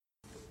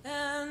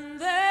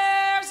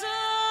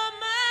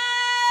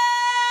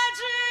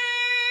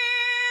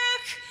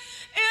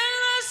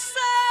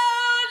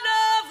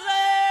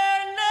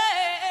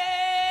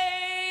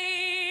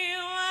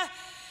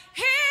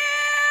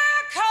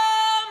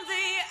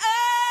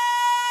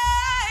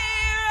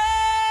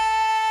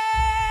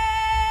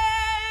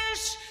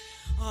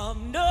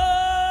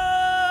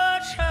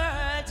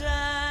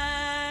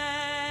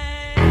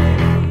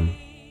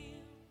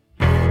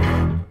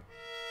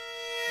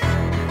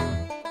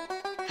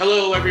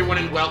Hello, everyone,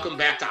 and welcome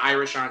back to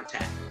Irish on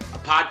Tap, a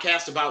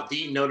podcast about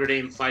the Notre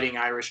Dame Fighting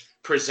Irish,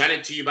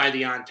 presented to you by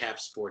the On Tap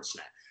Sportsnet.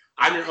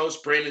 I'm your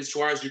host, Brandon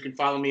Suarez. You can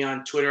follow me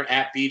on Twitter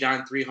at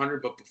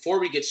BDon300. But before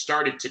we get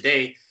started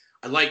today,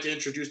 I'd like to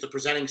introduce the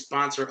presenting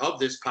sponsor of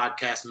this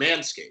podcast,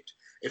 Manscaped.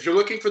 If you're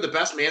looking for the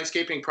best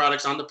manscaping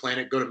products on the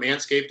planet, go to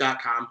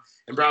manscaped.com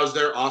and browse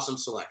their awesome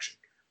selection.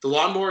 The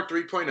Lawnmower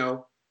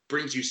 3.0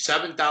 brings you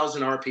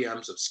 7,000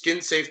 RPMs of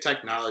skin-safe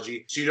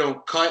technology so you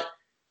don't cut,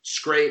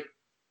 scrape,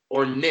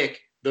 or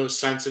nick those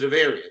sensitive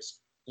areas.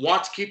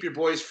 Want to keep your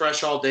boys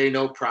fresh all day?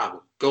 No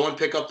problem. Go and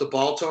pick up the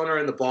ball toner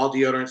and the ball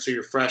deodorant so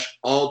you're fresh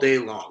all day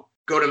long.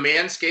 Go to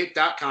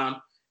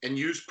manscaped.com and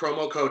use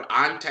promo code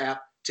ONTAP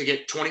to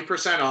get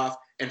 20% off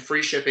and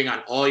free shipping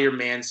on all your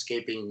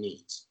manscaping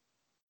needs.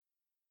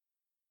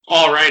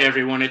 All right,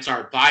 everyone, it's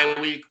our bye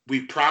week.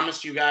 We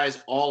promised you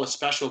guys all a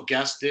special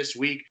guest this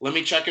week. Let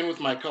me check in with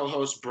my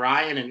co-hosts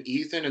Brian and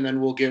Ethan, and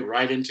then we'll get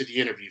right into the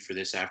interview for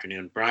this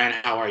afternoon. Brian,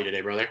 how are you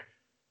today, brother?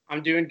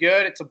 I'm doing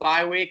good. It's a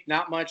bye week.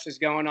 Not much is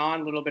going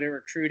on. A little bit of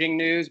recruiting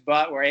news,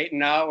 but we're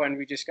 8-0, and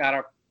we just got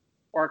our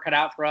work cut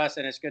out for us,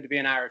 and it's good to be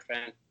an Irish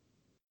fan.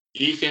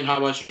 Ethan, how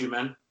about you,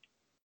 man?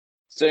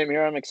 Same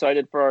here. I'm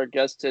excited for our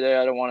guest today.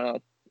 I don't want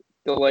to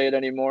delay it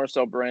anymore.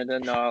 So,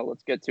 Brandon,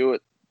 let's get to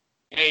it.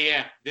 Hey,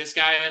 yeah, this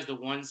guy has the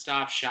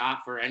one-stop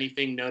shop for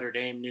anything Notre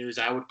Dame news.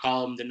 I would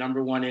call him the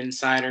number one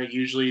insider,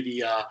 usually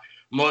the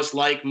most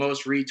liked,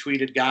 most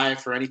retweeted guy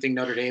for anything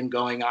Notre Dame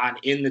going on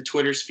in the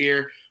Twitter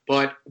sphere,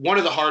 but one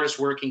of the hardest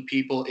working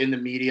people in the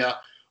media.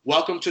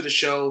 Welcome to the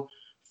show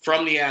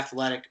from The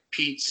Athletic,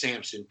 Pete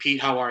Sampson. Pete,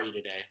 how are you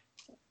today?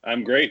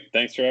 I'm great.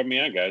 Thanks for having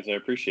me on, guys. I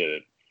appreciate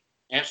it.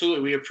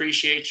 Absolutely. We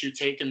appreciate you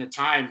taking the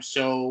time.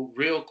 So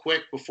real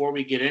quick, before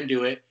we get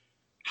into it,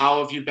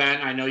 how have you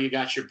been? I know you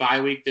got your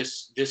bye week.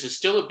 This is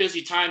still a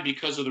busy time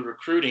because of the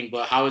recruiting,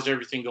 but how is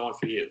everything going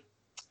for you?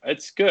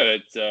 It's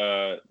good.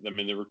 The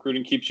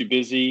recruiting keeps you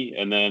busy,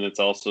 and then it's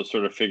also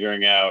sort of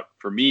figuring out,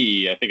 for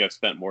me, I think I've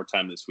spent more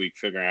time this week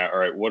figuring out, all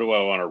right, what do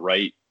I want to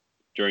write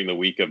during the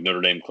week of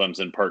Notre Dame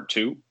Clemson Part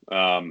 2?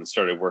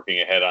 Started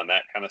working ahead on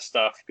that kind of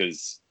stuff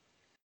because,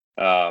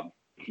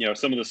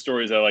 some of the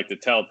stories I like to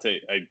tell,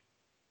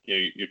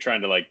 you're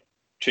trying to like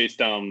chase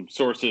down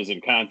sources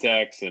and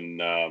contacts,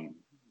 and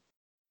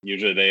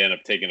usually they end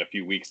up taking a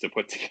few weeks to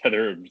put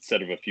together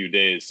instead of a few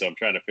days. So I'm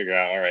trying to figure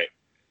out, all right,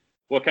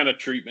 what kind of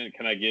treatment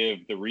can I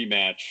give the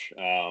rematch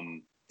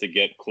to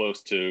get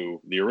close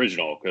to the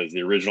original? Because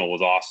the original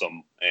was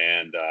awesome,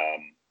 and I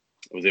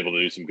was able to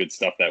do some good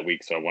stuff that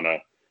week. So I want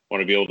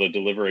to be able to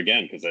deliver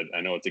again, because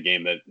I know it's a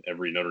game that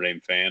every Notre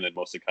Dame fan and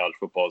most of college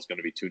football is going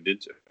to be tuned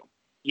into.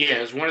 Yeah,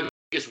 it's one of the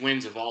biggest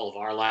wins of all of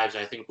our lives.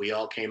 I think we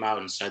all came out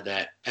and said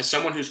that. As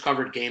someone who's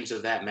covered games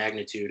of that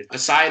magnitude,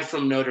 aside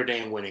from Notre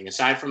Dame winning,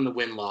 aside from the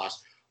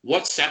win-loss,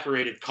 what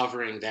separated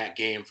covering that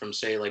game from,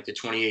 say, like the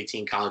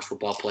 2018 college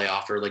football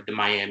playoff or like the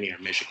Miami or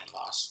Michigan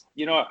loss?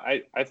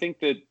 I think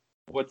that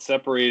what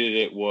separated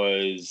it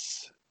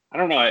was, I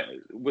don't know,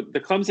 with the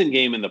Clemson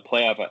game in the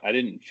playoff, I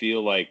didn't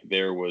feel like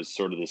there was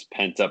sort of this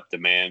pent-up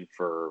demand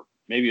for,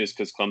 maybe it was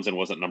because Clemson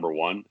wasn't number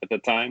one at the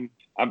time,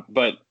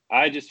 but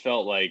I just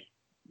felt like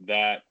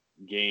that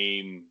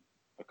game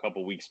a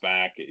couple weeks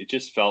back, it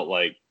just felt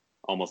like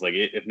almost like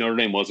if Notre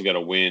Dame wasn't going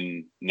to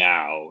win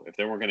now, if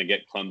they weren't going to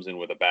get Clemson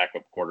with a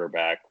backup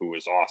quarterback who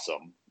was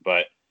awesome,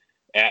 but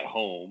at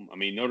home,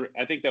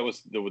 I think that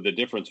was the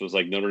difference was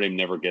like Notre Dame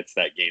never gets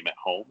that game at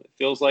home. It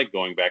feels like,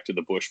 going back to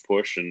the Bush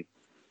push, and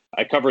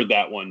I covered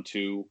that one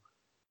too.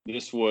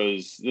 This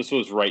was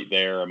right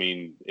there.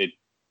 It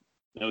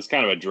was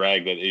kind of a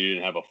drag that you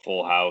didn't have a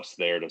full house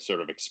there to sort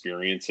of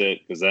experience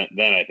it, because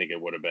then I think it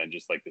would have been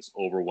just like this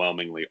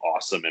overwhelmingly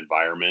awesome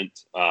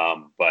environment.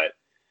 But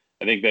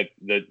I think that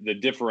the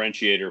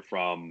differentiator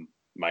from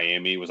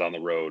Miami was on the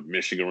road,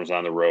 Michigan was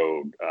on the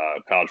road,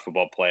 college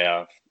football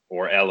playoff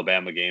or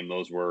Alabama game,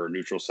 those were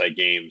neutral site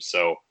games.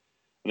 So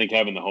I think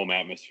having the home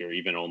atmosphere,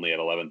 even only at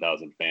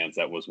 11,000 fans,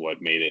 that was what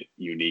made it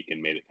unique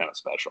and made it kind of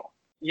special.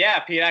 Yeah,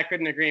 Pete, I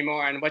couldn't agree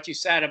more. And what you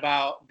said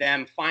about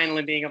them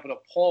finally being able to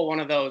pull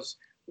one of those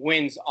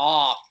wins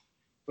off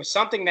was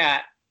something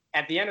that,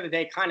 at the end of the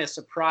day, kind of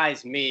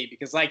surprised me,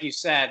 because like you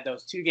said,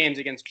 those two games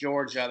against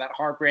Georgia, that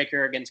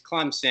heartbreaker against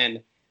Clemson,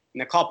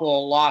 and a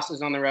couple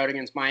losses on the road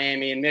against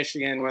Miami and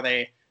Michigan,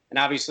 and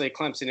obviously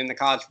Clemson in the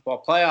college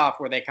football playoff,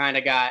 where they kind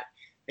of got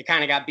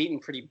beaten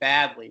pretty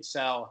badly.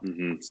 So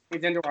Let's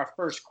get into our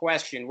first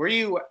question. Were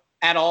you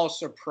at all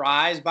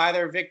surprised by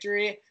their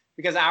victory?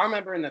 Because I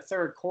remember in the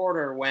third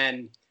quarter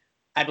when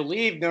I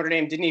believe Notre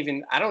Dame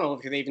I don't know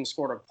if they even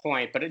scored a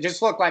point, but it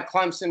just looked like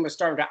Clemson was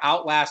starting to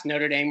outlast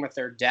Notre Dame with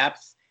their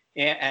depth,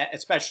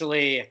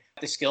 especially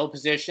the skill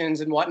positions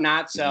and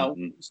whatnot. So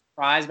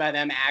surprised by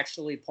them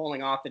actually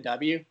pulling off the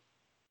W.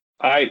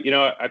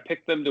 I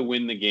picked them to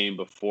win the game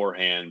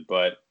beforehand,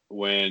 but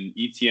when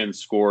Etienne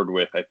scored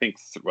with, I think,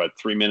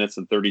 3 minutes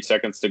and 30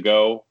 seconds to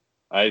go,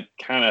 I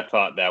kind of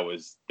thought that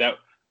was that.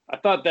 I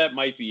thought that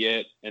might be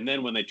it. And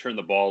then when they turned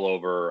the ball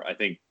over, I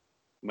think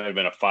might have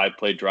been a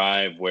 5-play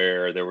drive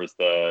where there was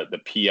the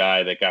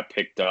PI that got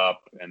picked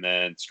up, and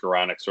then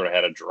Skoranek sort of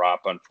had a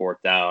drop on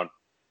 4th down.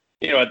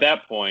 At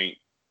that point,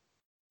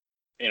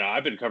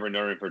 I've been covering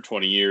Notre Dame for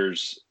 20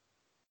 years.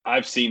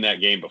 I've seen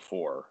that game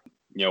before,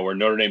 where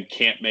Notre Dame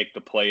can't make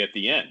the play at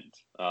the end.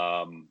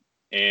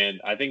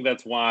 And I think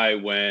that's why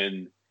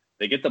when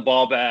they get the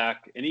ball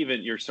back, and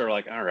even you're sort of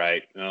like, all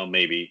right, well,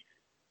 maybe.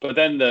 But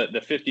then the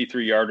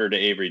 53-yarder to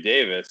Avery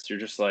Davis, you're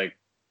just like,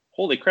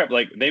 holy crap,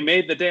 like they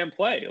made the damn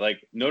play.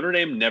 Like Notre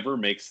Dame never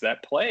makes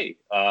that play.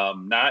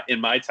 Not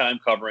in my time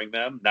covering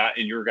them, not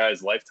in your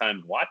guys'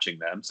 lifetime watching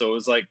them. So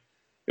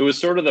it was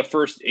sort of the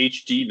first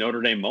HD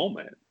Notre Dame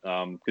moment,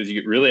 because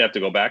you really have to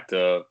go back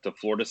to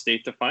Florida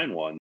State to find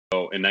one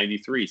in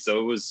 '93. So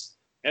it was,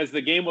 as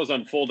the game was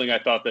unfolding, I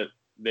thought that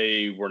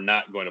they were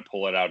not going to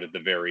pull it out at the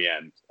very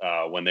end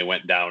when they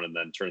went down and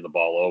then turned the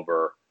ball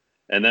over.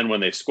 And then when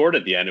they scored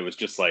at the end, it was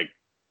just like,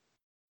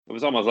 it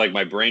was almost like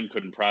my brain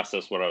couldn't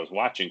process what I was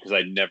watching because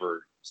I'd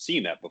never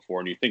seen that before.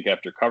 And you think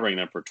after covering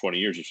them for 20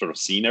 years, you've sort of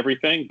seen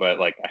everything, but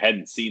like I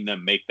hadn't seen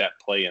them make that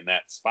play in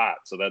that spot.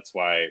 So that's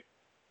why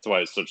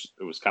it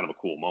was kind of a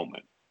cool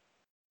moment.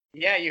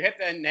 Yeah, you hit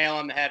the nail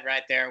on the head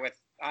right there with,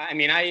 I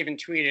even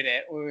tweeted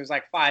it. It was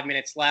like 5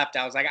 minutes left.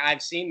 I was like,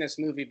 I've seen this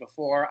movie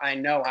before. I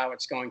know how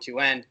it's going to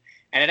end.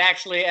 And it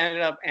actually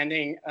ended up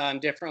ending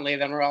differently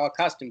than we're all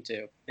accustomed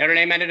to. Notre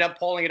Dame ended up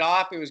pulling it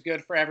off. It was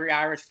good for every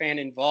Irish fan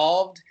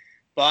involved.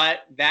 But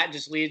that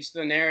just leads to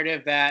the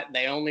narrative that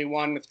they only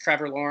won with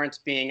Trevor Lawrence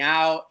being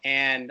out.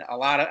 And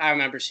I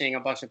remember seeing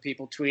a bunch of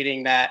people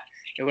tweeting that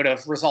it would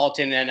have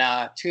resulted in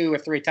a 2 or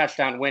 3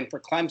 touchdown win for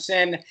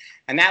Clemson.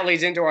 And that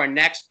leads into our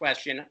next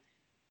question.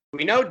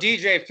 We know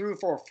DJ threw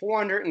for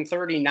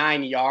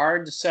 439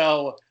 yards.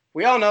 So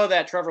we all know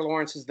that Trevor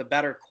Lawrence is the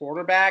better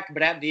quarterback.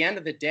 But at the end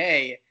of the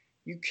day,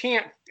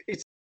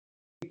 it's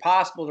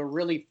impossible to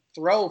really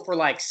throw for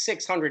like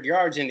 600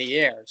 yards in the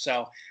air.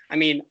 So,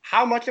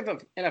 how much of an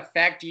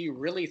effect do you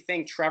really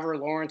think Trevor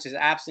Lawrence's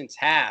absence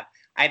have?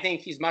 I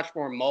think he's much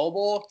more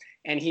mobile,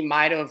 and he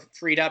might have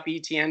freed up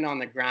ETN on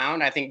the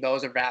ground. I think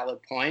those are valid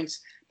points.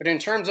 But in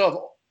terms of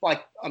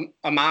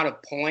amount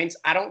of points,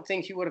 I don't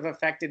think he would have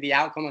affected the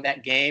outcome of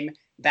that game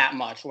that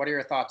much. What are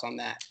your thoughts on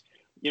that?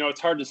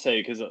 It's hard to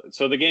say because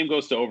the game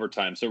goes to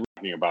overtime. So we're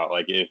talking about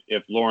like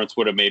if Lawrence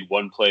would have made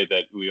one play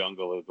that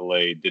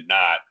Uiagalelei did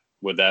not,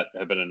 would that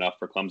have been enough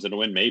for Clemson to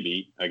win?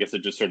 Maybe. I guess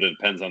it just sort of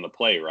depends on the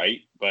play, right?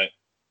 But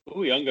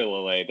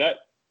Uiagalelei,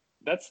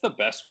 that's the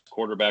best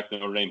quarterback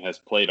Notre Dame has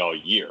played all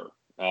year.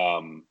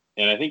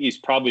 And I think he's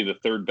probably the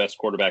 3rd best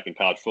quarterback in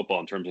college football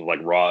in terms of like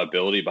raw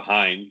ability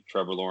behind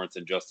Trevor Lawrence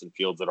and Justin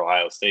Fields at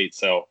Ohio State.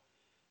 So,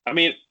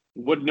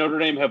 would Notre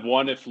Dame have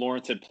won if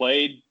Lawrence had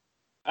played?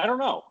 I don't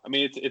know.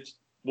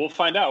 We'll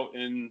find out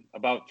in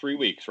about 3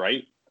 weeks,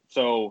 right?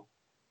 So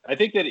I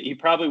think that he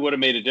probably would have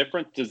made a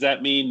difference. Does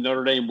that mean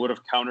Notre Dame would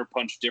have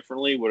counterpunched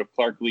differently? Would have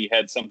Clark Lee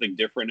had something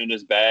different in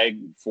his bag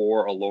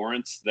for a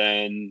Lawrence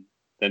than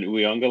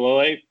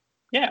Uiagalelei?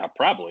 Yeah,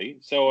 probably.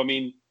 So,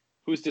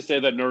 who's to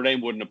say that Notre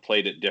Dame wouldn't have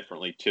played it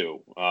differently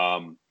too?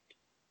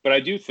 But I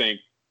do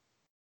think,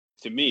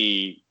 to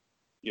me,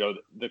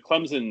 the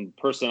Clemson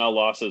personnel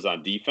losses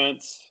on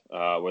defense,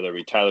 whether it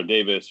be Tyler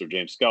Davis or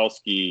James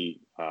Skalski,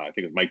 I think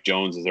it was Mike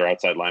Jones as their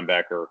outside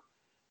linebacker.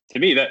 To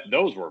me,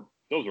 those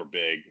were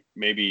big,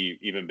 maybe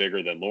even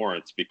bigger than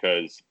Lawrence,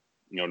 because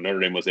Notre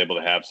Dame was able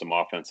to have some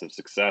offensive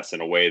success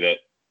in a way that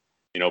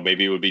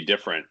maybe it would be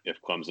different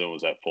if Clemson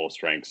was at full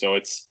strength. So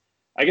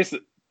I guess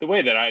the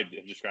way that I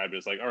described it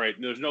is like, all right,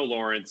 there's no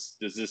Lawrence.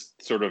 Does this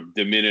sort of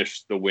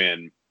diminish the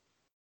win?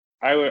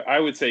 I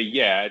would say,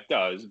 yeah, it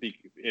does.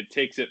 It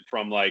takes it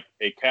from like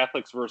a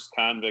Catholics versus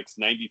Convicts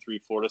 93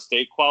 Florida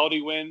State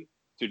quality win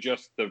to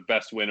just the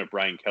best win of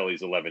Brian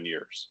Kelly's 11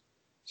 years.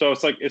 So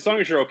it's like, as long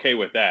as you're okay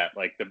with that,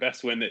 like the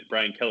best win that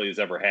Brian Kelly has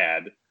ever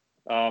had,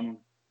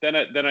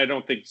 then I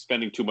don't think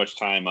spending too much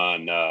time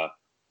on,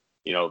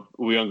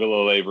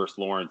 Uiagalelei versus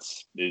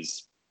Lawrence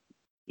is,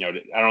 I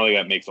don't think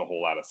that makes a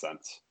whole lot of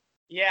sense.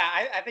 Yeah,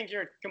 I think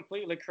you're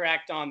completely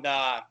correct on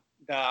the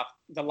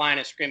line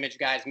of scrimmage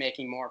guys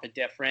making more of a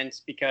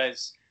difference,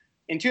 because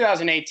in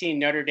 2018,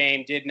 Notre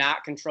Dame did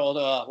not control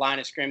the line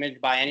of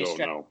scrimmage by any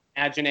stretch of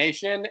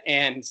imagination.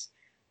 And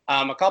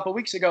a couple of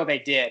weeks ago, they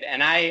did.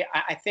 And I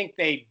think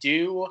they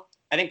do.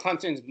 I think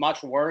Clemson's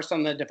much worse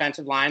on the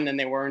defensive line than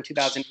they were in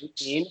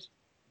 2018.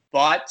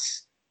 But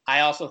I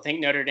also think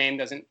Notre Dame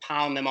doesn't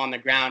pound them on the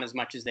ground as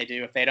much as they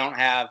do if they don't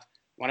have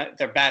one of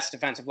their best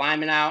defensive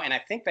linemen out. And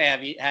I think they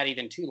have had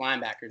even 2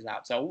 linebackers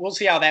out. So we'll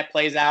see how that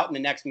plays out in the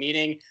next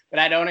meeting. But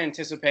I don't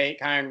anticipate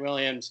Kyren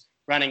Williams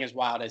running as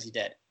wild as he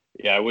did.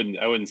 Yeah, I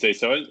wouldn't say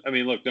so.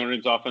 Look, Notre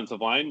Dame's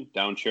offensive line,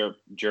 down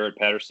Jarrett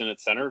Patterson at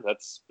center,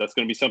 that's going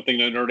to be something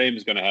that Notre Dame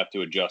is going to have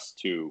to adjust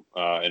to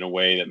in a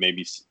way that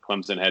maybe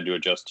Clemson had to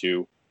adjust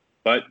to.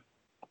 But,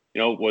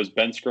 was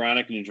Ben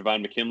Skoranek and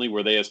Javon McKinley,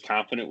 were they as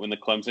confident when the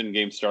Clemson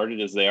game started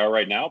as they are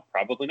right now?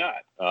 Probably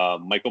not.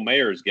 Michael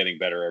Mayer is getting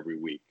better every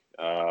week.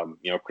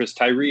 Chris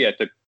Tyree at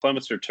the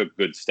Clemson took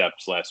good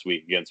steps last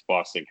week against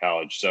Boston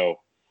College.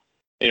 So,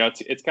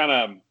 it's kind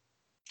of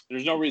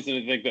there's no reason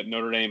to think that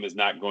Notre Dame is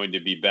not going to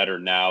be better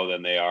now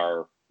than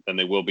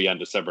they will be on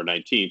December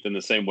 19th, in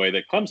the same way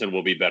that Clemson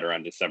will be better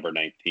on December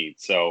 19th.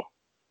 So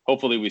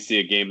hopefully we see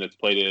a game that's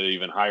played at an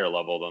even higher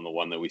level than the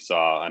one that we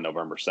saw on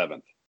November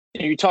 7th.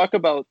 You talk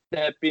about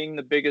that being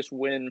the biggest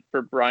win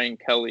for Brian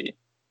Kelly.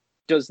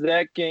 Does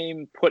that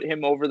game put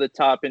him over the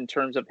top in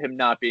terms of him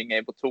not being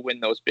able to win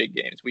those big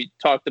games? We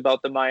talked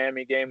about the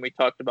Miami game. We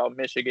talked about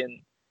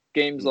Michigan,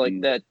 games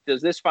like that.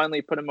 Does this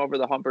finally put him over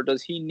the hump, or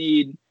does he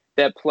need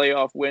that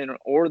playoff win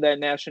or that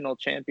national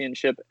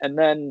championship? And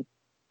then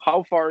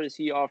how far is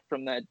he off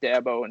from that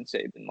Dabo and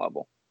Saban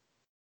level?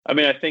 I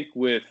mean, I think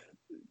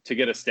to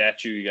get a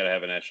statue, you got to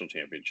have a national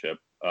championship.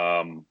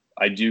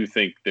 I do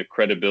think the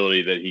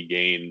credibility that he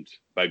gained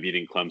by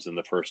beating Clemson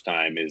the first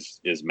time is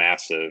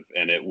massive,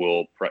 and it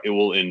will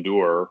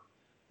endure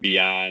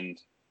beyond,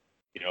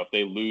 if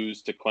they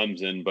lose to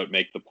Clemson but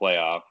make the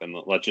playoff, and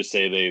let's just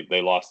say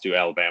they lost to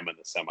Alabama in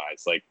the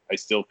semis. Like, I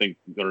still think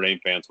Notre Dame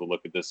fans will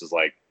look at this as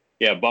like,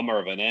 yeah, bummer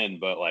of an end,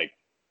 but like,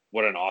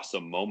 what an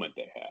awesome moment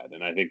they had.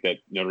 And I think that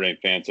Notre Dame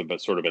fans have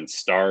sort of been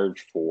starved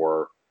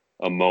for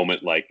a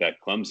moment like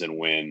that Clemson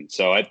win.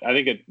 So I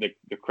think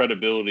the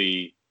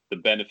credibility, the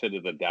benefit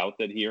of the doubt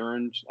that he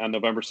earned on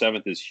November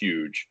 7th is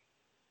huge.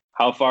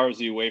 How far is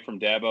he away from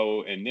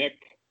Dabo and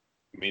Nick?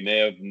 I mean, they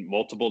have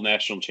multiple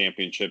national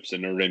championships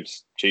and Notre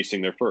Dame's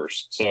chasing their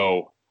first.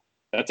 So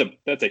that's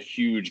a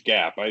huge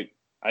gap. I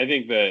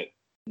think that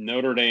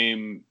Notre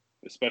Dame,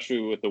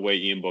 especially with the way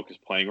Ian Book is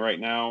playing right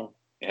now,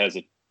 has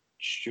a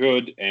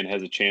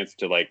chance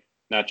to, like,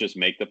 not just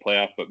make the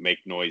playoff, but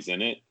make noise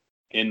in it.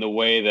 In the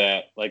way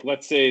that, like,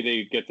 let's say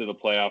they get to the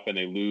playoff and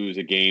they lose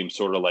a game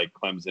sort of like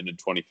Clemson in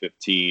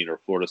 2015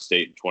 or Florida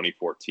State in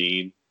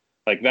 2014.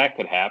 Like, that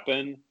could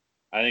happen.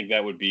 I think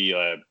that would be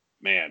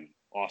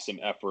awesome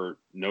effort.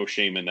 No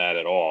shame in that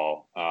at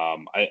all.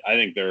 I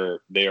think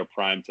they are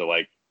primed to,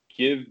 like,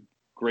 give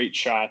great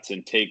shots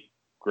and take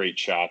great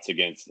shots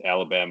against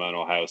Alabama and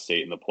Ohio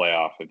State in the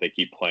playoff if they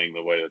keep playing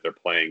the way that they're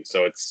playing.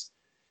 So it's,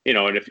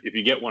 and if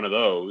you get one of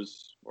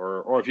those,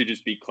 or if you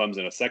just beat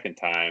Clemson a second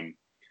time,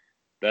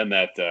 then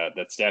that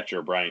stature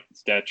of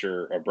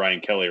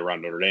Brian Kelly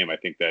around Notre Dame, I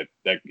think that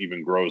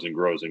even grows and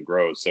grows and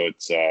grows. So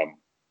it's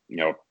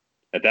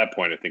at that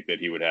point, I think that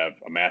he would have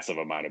a massive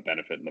amount of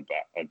benefit in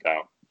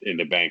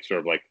the bank,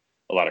 sort of like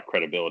a lot of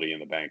credibility in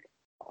the bank.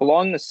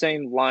 Along the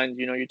same lines,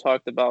 you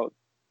talked about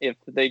if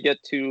they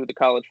get to the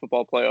college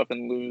football playoff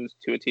and lose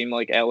to a team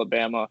like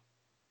Alabama,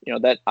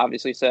 that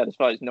obviously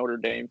satisfies Notre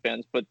Dame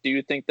fans. But do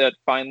you think that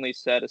finally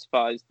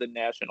satisfies the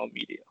national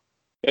media?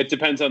 It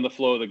depends on the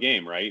flow of the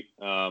game, right?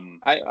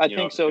 I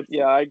think so.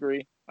 Yeah, I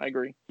agree.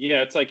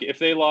 Yeah, it's like if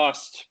they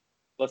lost,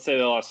 let's say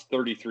they lost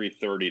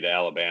 33-30 to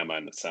Alabama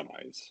in the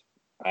semis.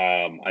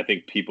 I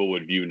think people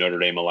would view Notre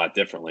Dame a lot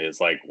differently.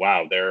 It's like,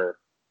 wow, they're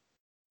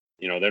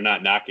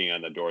not knocking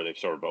on the door. They've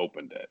sort of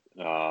opened it.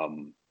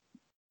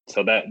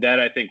 So that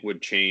I think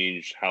would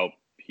change how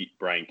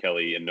Brian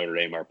Kelly and Notre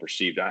Dame are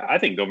perceived. I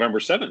think November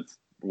 7th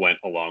went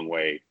a long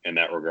way in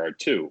that regard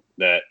too.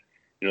 That,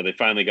 they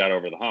finally got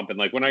over the hump. And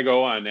like when I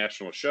go on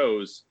national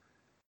shows,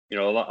 a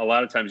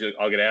lot of times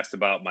I'll get asked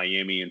about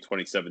Miami in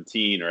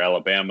 2017 or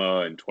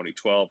Alabama in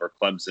 2012 or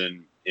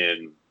Clemson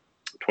in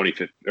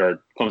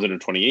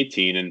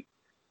 2018. And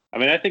I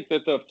mean, I think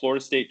that the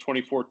Florida State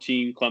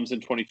 2014, Clemson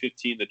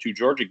 2015, the two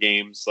Georgia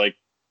games, like,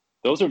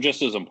 those are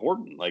just as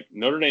important. Like,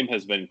 Notre Dame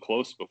has been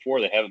close before.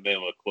 They haven't been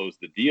able to close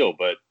the deal.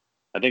 But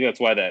I think that's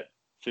why that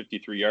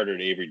 53-yarder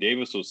to Avery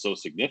Davis was so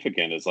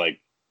significant, is like,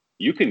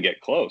 you can get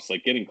close.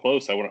 Like, getting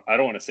close, I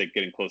don't want to say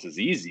getting close is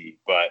easy,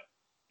 but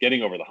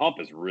getting over the hump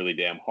is really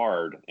damn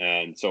hard.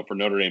 And so for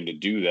Notre Dame to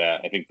do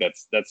that, I think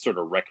that's sort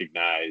of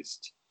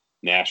recognized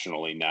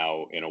nationally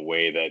now in a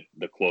way that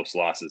the close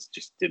losses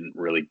just didn't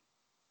really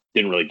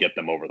get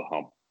them over the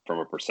hump from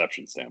a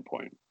perception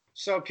standpoint.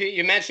 So, Pete,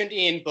 you mentioned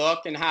Ian Book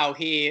and how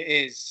he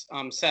is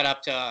set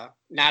up to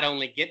not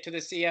only get to the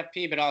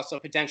CFP, but also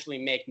potentially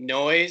make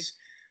noise.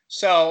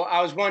 So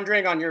I was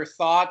wondering on your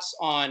thoughts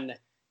on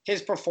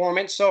his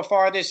performance so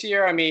far this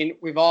year. I mean,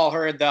 we've all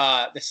heard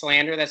the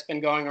slander that's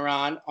been going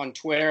around on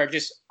Twitter of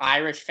just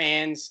Irish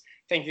fans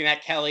thinking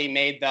that Kelly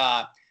made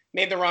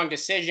the wrong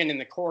decision in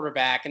the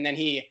quarterback. And then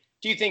do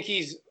you think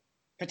he's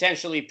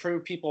potentially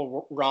proved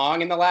people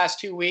wrong in the last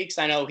 2 weeks?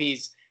 I know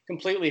he's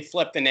completely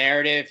flipped the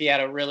narrative. He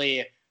had a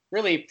really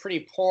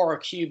pretty poor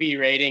QB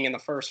rating in the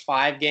first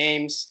 5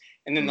 games.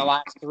 And then the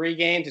last 3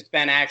 games, it's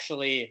been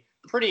actually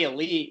pretty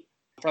elite,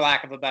 for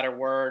lack of a better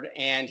word.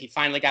 And he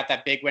finally got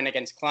that big win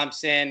against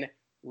Clemson,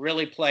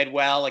 really played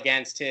well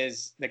against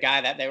the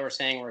guy that they were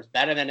saying was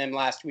better than him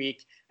last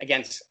week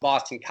against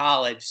Boston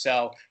College.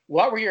 So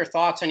what were your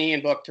thoughts on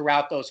Ian Book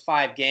throughout those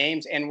 5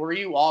 games? And were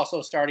you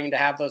also starting to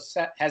have those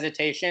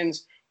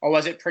hesitations, or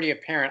was it pretty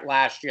apparent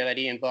last year that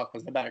Ian Book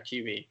was the better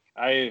QB?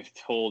 I've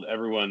told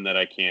everyone that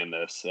I can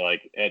this.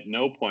 Like, at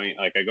no point,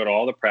 like, I go to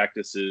all the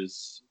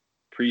practices,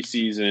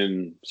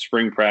 preseason,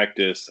 spring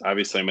practice.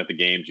 Obviously, I'm at the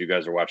games. You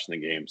guys are watching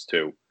the games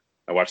too.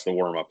 I watch the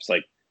warm-ups.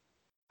 Like,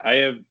 I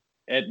have,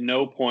 at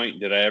no point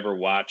did I ever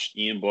watch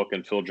Ian Book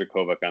and Phil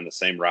Dracovic on the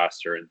same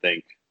roster and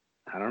think,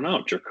 I don't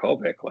know,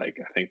 Dracovic, like,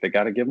 I think they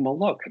got to give him a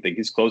look. I think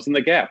he's closing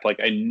the gap. Like,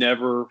 I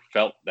never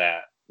felt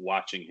that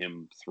watching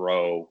him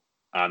throw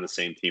on the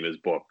same team as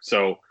Book.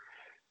 So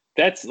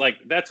that's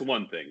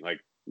one thing. Like,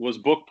 was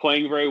Book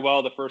playing very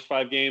well the first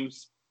 5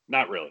 games?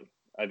 Not really.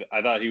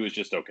 I thought he was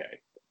just okay,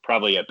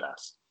 probably at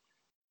best.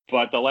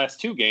 But the last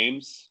 2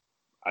 games,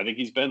 I think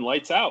he's been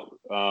lights out.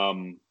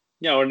 And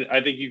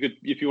I think you could,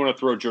 if you want to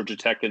throw Georgia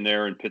Tech in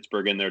there and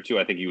Pittsburgh in there too,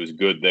 I think he was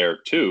good there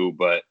too,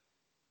 but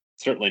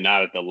certainly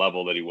not at the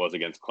level that he was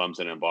against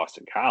Clemson and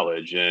Boston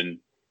College. And,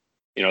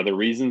 the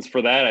reasons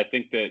for that, I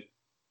think that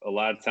a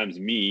lot of times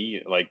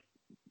like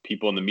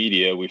people in the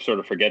media, we sort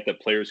of forget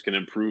that players can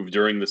improve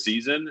during the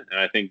season. And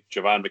I think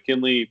Javon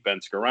McKinley, Ben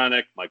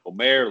Skoranek, Michael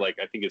Mayer, I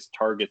think his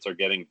targets are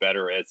getting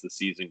better as the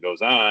season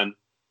goes on.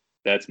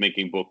 That's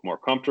making Book more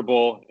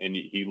comfortable, and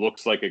he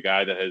looks like a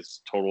guy that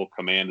has total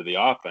command of the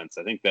offense.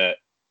 I think that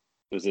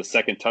there's a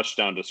second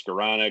touchdown to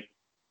Skoranek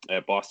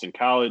at Boston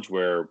College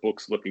where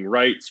Book's looking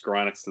right,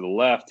 Skoranek's to the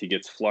left. He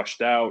gets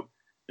flushed out.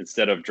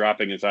 Instead of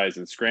dropping his eyes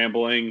and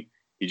scrambling,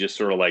 he just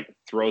sort of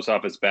throws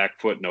off his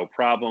back foot, no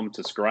problem,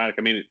 to Skoranek.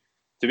 I mean,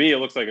 to me, it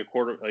looks like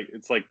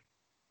it's like,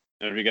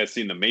 I don't know if you guys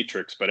seen The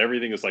Matrix, but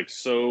everything is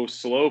so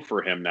slow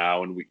for him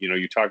now. And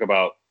you talk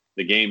about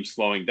the game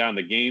slowing down.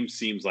 The game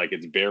seems like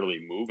it's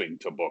barely moving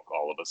to Book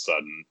all of a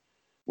sudden,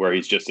 where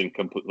he's just in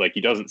complete, he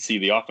doesn't see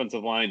the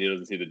offensive line. He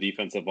doesn't see the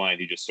defensive line.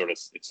 He just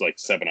it's like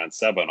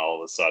 7-on-7 all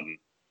of a sudden.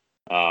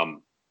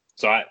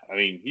 So I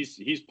mean,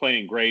 he's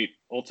playing great.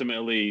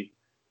 Ultimately,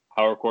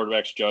 how are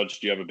quarterbacks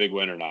judged? Do you have a big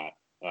win or not?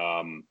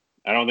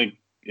 I don't think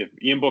if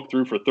Ian Book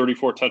threw for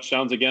 34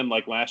 touchdowns again,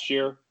 like last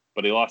year,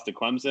 but he lost to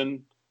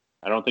Clemson,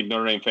 I don't think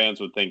Notre Dame fans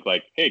would think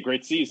hey,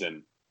 great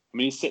season. I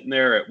mean, he's sitting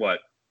there at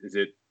what is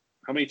it?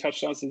 How many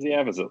touchdowns does he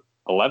have? Is it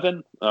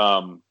 11?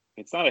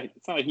 It's not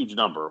a huge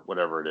number,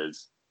 whatever it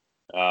is.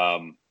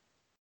 I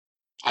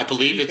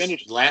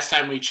believe last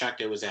time we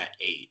checked, it was at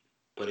 8,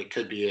 but it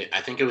could be.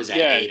 I think it was at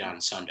 8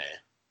 on Sunday.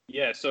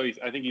 Yeah, so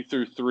I think he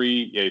threw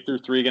 3. Yeah, he threw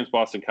 3 against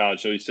Boston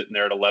College, so he's sitting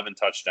there at 11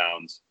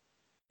 touchdowns.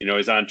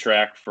 He's on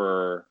track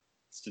for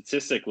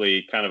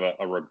statistically kind of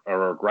a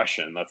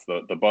regression. That's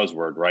the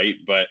buzzword, right?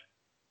 But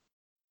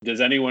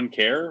does anyone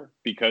care?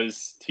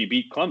 Because he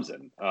beat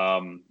Clemson.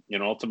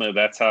 Ultimately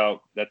that's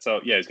how.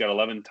 Yeah, he's got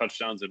 11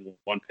 touchdowns and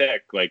 1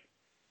 pick.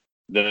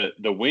 The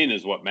win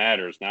is what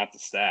matters, not the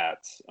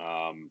stats.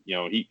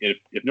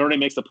 If Notre Dame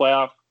makes the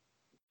playoff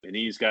and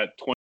he's got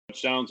 20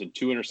 touchdowns and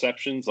 2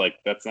 interceptions,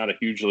 that's not a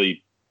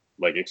hugely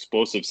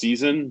explosive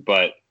season,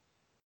 but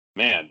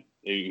man,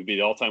 it would be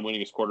the all-time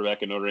winningest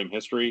quarterback in Notre Dame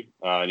history,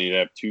 and he'd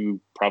have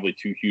probably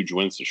two huge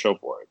wins to show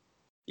for it.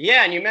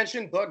 Yeah, and you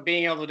mentioned Book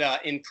being able to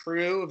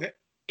improve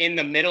in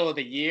the middle of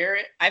the year.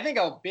 I think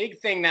a big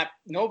thing that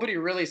nobody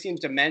really seems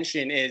to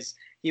mention is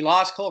he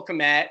lost Cole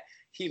Kmet,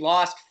 he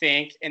lost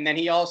Fink, and then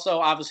he also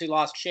obviously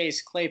lost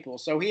Chase Claypool.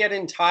 So he had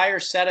an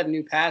entire set of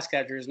new pass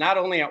catchers, not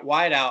only at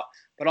wideout,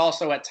 but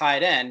also at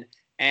tight end.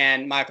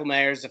 And Michael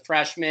Mayer's a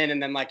freshman,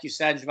 and then, like you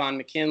said, Javon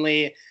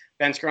McKinley,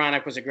 Ben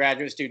Skoranek was a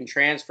graduate student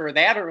transfer.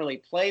 They haven't really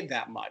played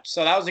that much.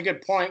 So that was a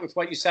good point with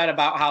what you said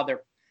about how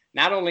they're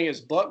not only is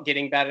Book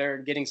getting better,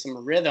 getting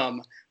some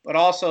rhythm, but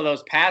also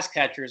those pass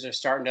catchers are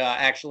starting to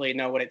actually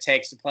know what it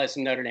takes to play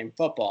some Notre Dame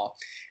football.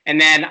 And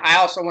then I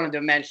also wanted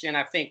to mention,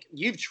 I think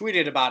you've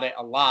tweeted about it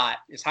a lot,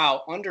 is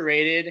how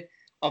underrated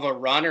of a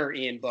runner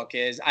Ian Book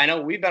is. I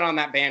know we've been on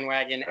that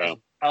bandwagon as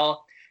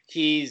well.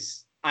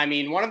 He's,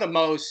 one of the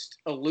most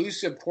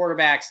elusive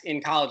quarterbacks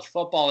in college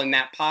football in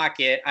that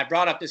pocket. I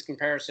brought up this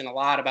comparison a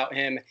lot about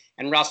him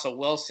and Russell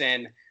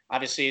Wilson.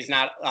 Obviously, he's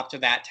not up to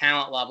that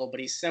talent level, but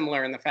he's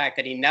similar in the fact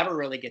that he never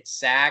really gets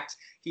sacked.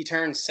 He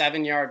turns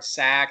 7-yard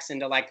sacks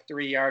into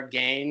 3-yard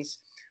gains,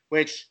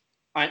 which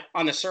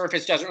on the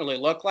surface doesn't really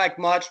look like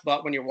much,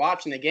 but when you're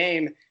watching the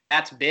game,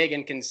 that's big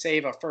and can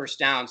save a first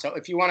down. So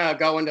if you want to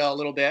go into a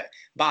little bit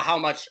about how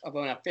much of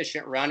an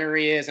efficient runner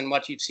he is and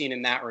what you've seen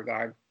in that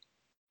regard.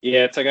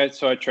 Yeah,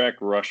 it's I track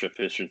rush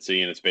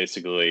efficiency, and it's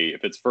basically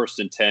if it's 1st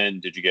and 10,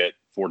 did you get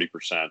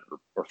 40%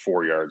 or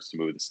 4 yards to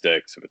move the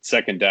sticks? If it's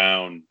 2nd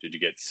down, did you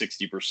get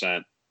 60%?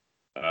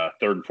 3rd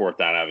and 4th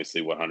down,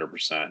 obviously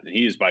 100%. And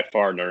he is by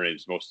far Notre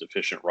Dame's most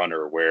efficient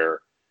runner, where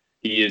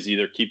he is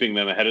either keeping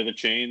them ahead of the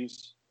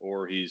chains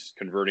or he's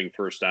converting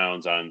first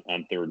downs on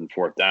 3rd and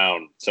 4th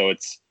down. So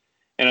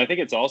and I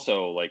think it's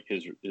also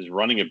his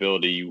running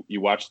ability.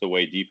 You watch the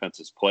way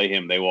defenses play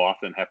him; they will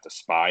often have to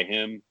spy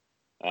him.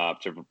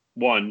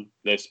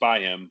 They spy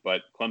him,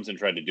 but Clemson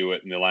tried to do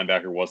it, and the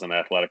linebacker wasn't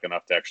athletic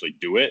enough to actually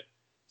do it.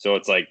 So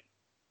it's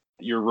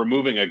you're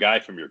removing a guy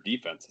from your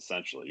defense,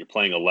 essentially. You're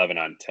playing 11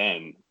 on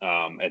 10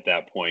 at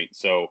that point.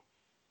 So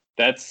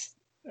that's,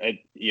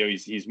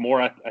 he's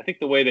more, I think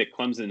the way that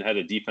Clemson had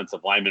a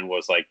defensive lineman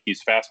was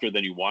he's faster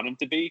than you want him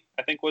to be,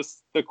 I think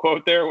was the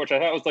quote there, which I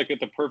thought was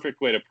the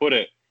perfect way to put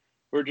it.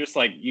 We're just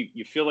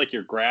you feel like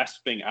you're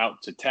grasping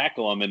out to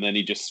tackle him, and then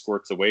he just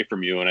squirts away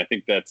from you. And I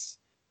think it's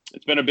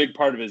been a big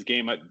part of his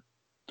game.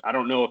 I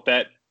don't know if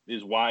that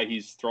is why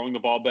he's throwing the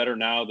ball better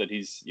now that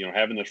he's,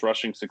 having this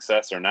rushing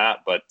success or not.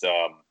 But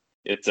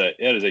it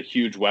is a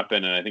huge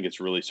weapon, and I think it's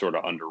really sort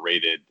of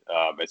underrated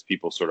as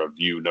people sort of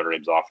view Notre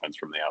Dame's offense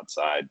from the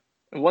outside.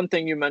 And one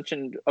thing you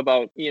mentioned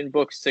about Ian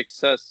Book's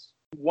success,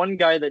 one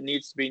guy that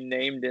needs to be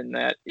named in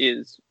that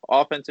is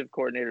offensive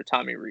coordinator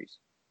Tommy Rees.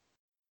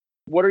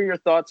 What are your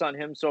thoughts on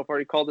him so far?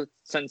 He called it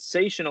a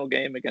sensational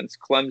game against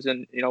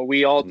Clemson.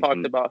 We all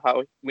talked about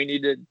how we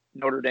needed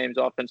Notre Dame's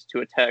offense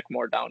to attack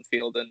more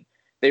downfield, and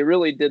they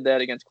really did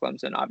that against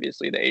Clemson.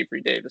 Obviously, the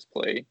Avery Davis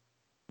play,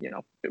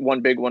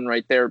 one big one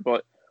right there.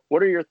 But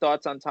what are your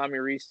thoughts on Tommy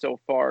Rees so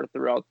far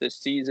throughout this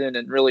season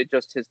and really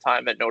just his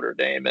time at Notre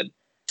Dame? And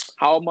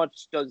how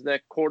much does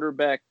that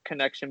quarterback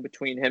connection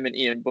between him and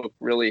Ian Book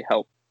really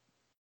help?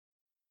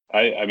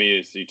 I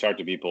mean, you talk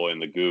to people in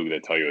the Goog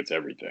that tell you it's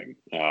everything.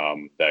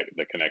 That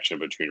the connection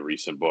between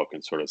Rees and Book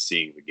and sort of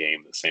seeing the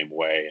game the same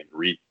way.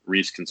 And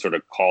Rees can sort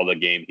of call the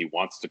game he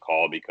wants to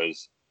call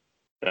because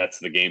that's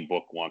the game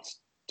Book wants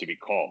to be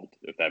called,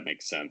 if that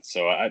makes sense.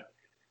 So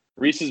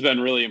Rees has been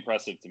really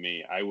impressive to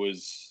me. I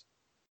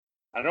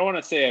don't want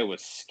to say I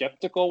was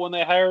skeptical when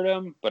they hired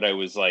him, but I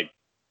was like,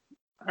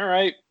 all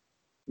right,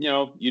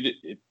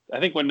 I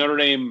think when Notre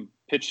Dame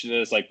pitched it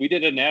as like, we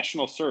did a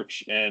national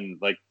search and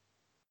like,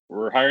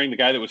 we're hiring the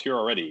guy that was here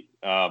already.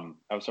 I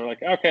was sort of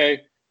like,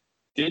 okay,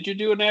 did you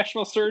do a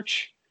national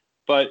search?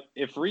 But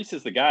if Rees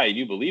is the guy and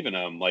you believe in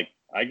him, like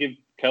I give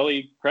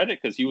Kelly credit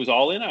because he was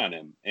all in on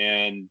him.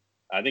 And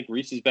I think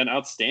Rees has been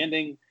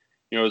outstanding.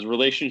 His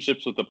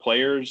relationships with the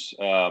players,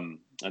 I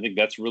think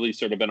that's really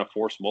sort of been a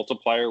force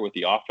multiplier with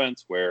the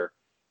offense where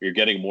you're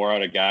getting more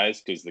out of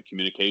guys because the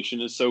communication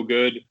is so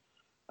good.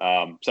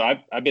 So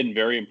I've been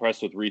very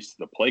impressed with Rees,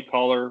 the play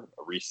caller,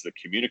 Rees, the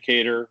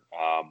communicator.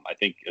 I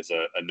think as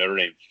a Notre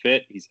Dame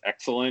fit, he's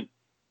excellent.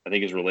 I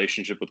think his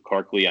relationship with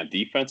Clark Lee on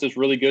defense is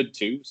really good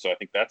too. So I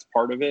think that's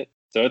part of it.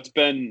 So it's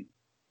been,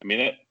 I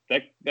mean,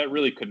 that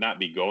really could not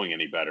be going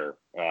any better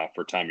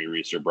for Tommy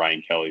Rees or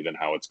Brian Kelly than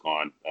how it's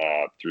gone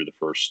through the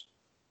first,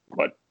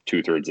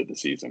 2/3 of the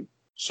season.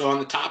 So on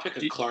the topic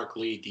of Clark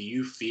Lee, do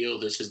you feel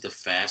this is the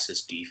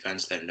fastest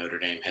defense that Notre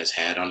Dame has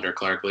had under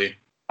Clark Lee?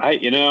 I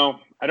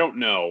don't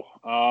know.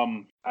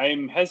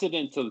 I'm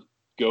hesitant to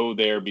go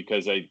there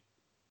because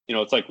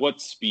it's like what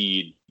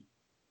speed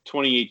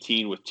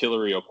 2018 with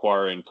Tillery,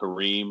 Okwara, and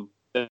Kareem.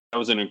 That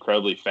was an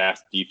incredibly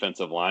fast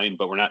defensive line,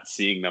 but we're not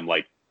seeing them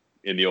like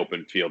in the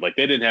open field. Like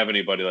they didn't have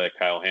anybody like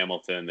Kyle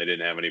Hamilton. They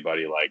didn't have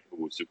anybody like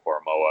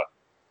Owusu-Koramoah.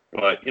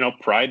 But,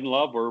 Pride and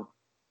Love were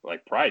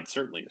like Pride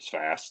certainly is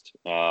fast.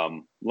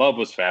 Love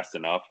was fast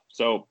enough.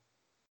 So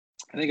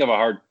I think I have a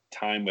hard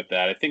time with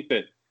that. I think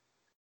that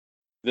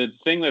the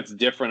thing that's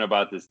different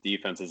about this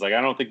defense is like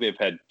I don't think they've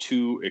had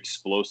two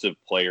explosive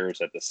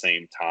players at the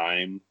same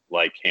time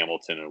like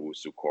Hamilton and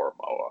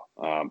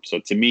Owusu-Koramoah. So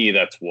to me,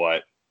 that's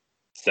what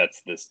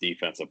sets this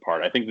defense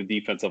apart. I think the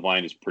defensive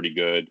line is pretty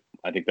good.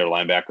 I think their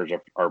linebackers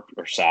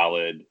are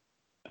solid.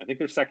 I think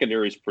their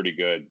secondary is pretty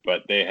good,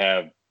 but they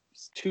have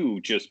two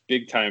just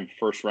big-time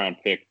first-round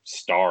pick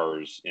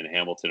stars in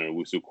Hamilton and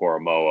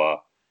Owusu-Koramoah.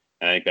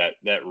 And I think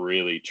that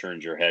really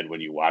turns your head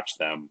when you watch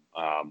them,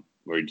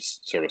 where you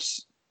just sort of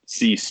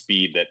see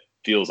speed that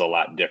feels a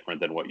lot different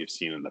than what you've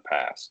seen in the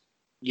past.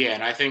 Yeah,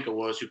 and I think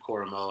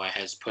Owusu-Koramoah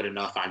has put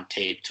enough on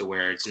tape to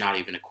where it's not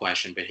even a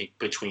question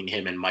between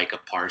him and Micah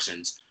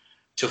Parsons.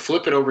 To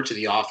flip it over to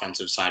the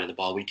offensive side of the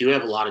ball, we do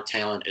have a lot of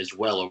talent as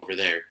well over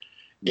there.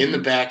 In the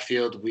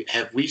backfield,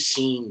 we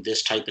seen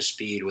this type of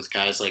speed with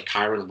guys like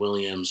Kyron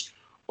Williams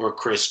or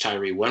Chris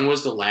Tyree? When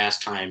was the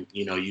last time,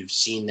 you've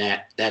seen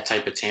that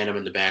type of tandem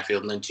in the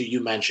backfield? And then too,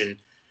 you mentioned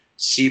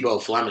Sibo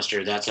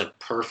Flemister. That's a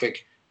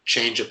perfect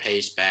change of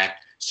pace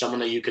back, someone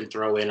that you can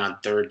throw in on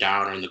third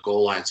down or in the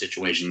goal line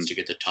situations to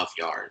get the tough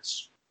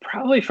yards.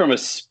 Probably from a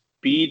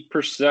speed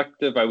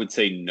perspective, I would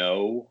say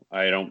no.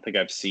 I don't think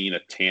I've seen a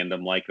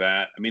tandem like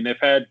that. I mean, they've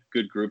had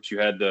good groups. You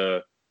had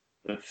the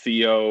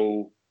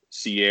Theo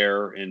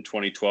Sierre in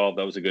 2012.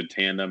 That was a good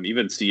tandem.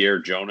 Even Sierre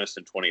Jonas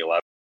in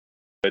 2011.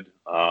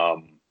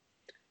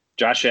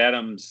 Josh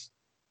Adams,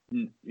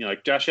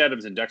 like Josh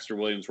Adams and Dexter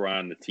Williams were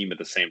on the team at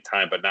the same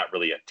time, but not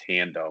really a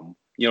tandem.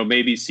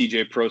 Maybe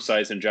CJ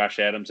Prosise and Josh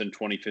Adams in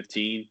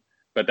 2015,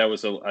 but that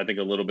was, I think,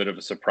 a little bit of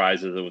a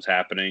surprise as it was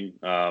happening.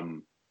 But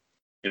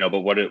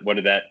what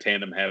did that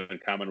tandem have in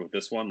common with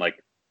this one?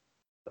 Like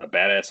a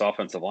badass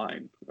offensive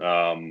line.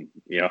 So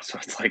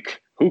it's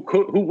like who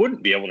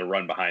wouldn't be able to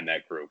run behind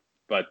that group?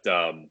 But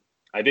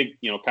I think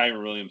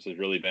Kyron Williams has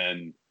really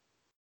been,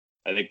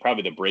 I think,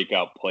 probably the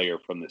breakout player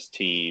from this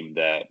team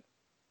that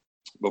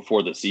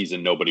before the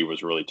season nobody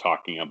was really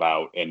talking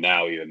about, and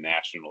now even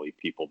nationally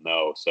people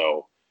know.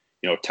 So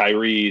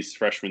Tyree's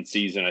freshman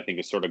season, I think,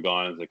 has sort of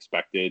gone as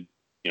expected.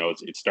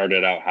 It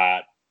started out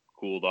hot,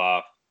 cooled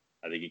off.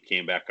 I think he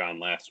came back on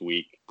last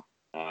week.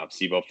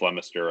 Sibo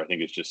Flemister, I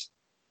think, is just,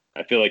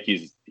 I feel like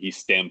he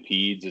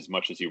stampedes as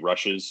much as he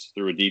rushes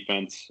through a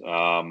defense.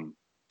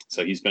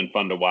 So he's been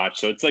fun to watch.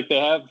 So it's like they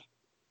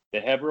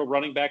have real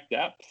running back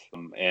depth.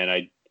 And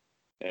I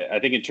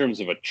think in terms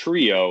of a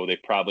trio, they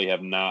probably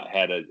have not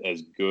had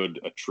as good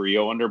a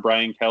trio under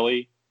Brian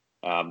Kelly.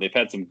 They've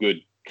had some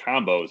good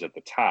combos at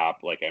the top,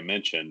 like I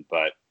mentioned,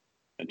 but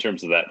in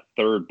terms of that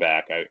third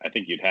back, I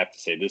think you'd have to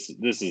say this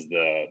is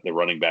the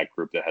running back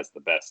group that has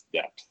the best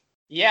depth.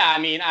 Yeah, I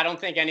mean, I don't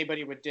think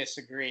anybody would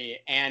disagree.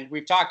 And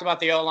we've talked about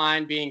the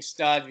O-line being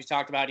studs. We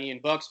talked about Ian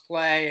Book's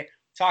play.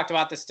 Talked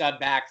about the stud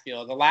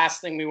backfield. The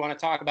last thing we want to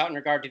talk about in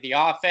regard to the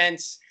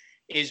offense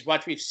is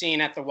what we've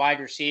seen at the wide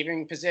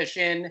receiving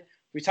position.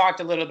 We talked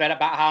a little bit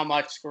about how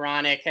much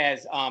Skoranek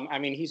has,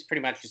 he's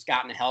pretty much just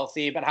gotten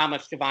healthy, but how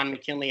much Javon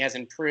McKinley has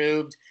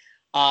improved.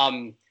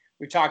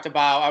 We talked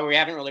about, we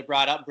haven't really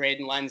brought up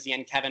Braden Lenzy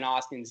and Kevin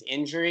Austin's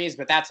injuries,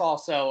 but that's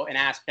also an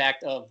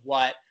aspect of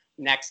what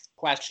next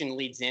question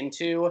leads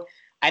into.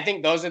 I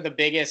think those are the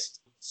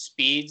biggest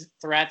speed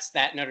threats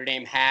that Notre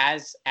Dame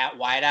has at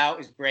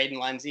wideout is Braden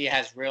Lenzy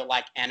has real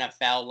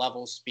NFL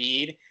level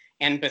speed.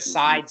 And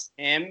besides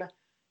him,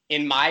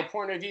 in my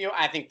point of view,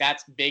 I think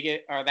that's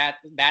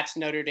that's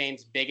Notre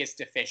Dame's biggest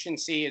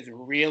deficiency is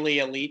really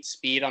elite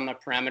speed on the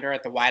perimeter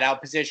at the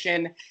wideout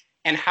position.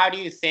 And how do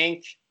you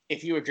think,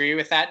 if you agree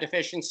with that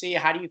deficiency,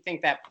 how do you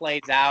think that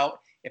plays out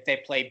if they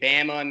play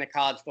Bama in the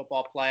college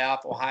football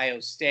playoff, Ohio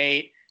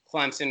State,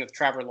 Clemson with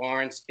Trevor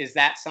Lawrence? Is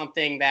that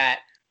something that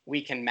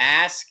we can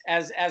mask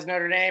as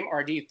Notre Dame,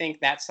 or do you think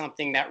that's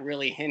something that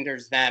really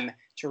hinders them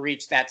to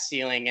reach that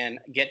ceiling and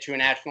get to a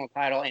national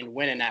title and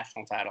win a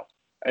national title?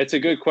 It's a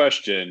good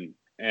question,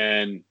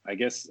 and I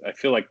guess I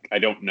feel like I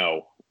don't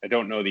know. I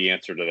don't know the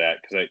answer to that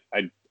because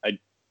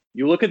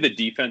you look at the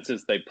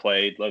defenses they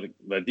played, like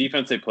the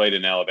defense they played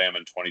in Alabama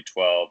in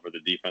 2012 or the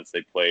defense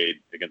they played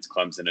against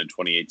Clemson in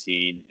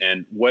 2018,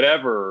 and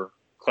whatever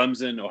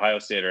Clemson, Ohio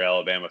State, or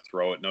Alabama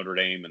throw at Notre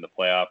Dame in the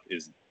playoff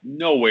is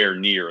nowhere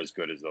near as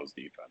good as those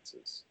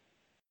defenses.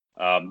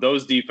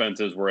 Those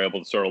defenses were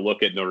able to sort of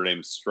look at Notre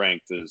Dame's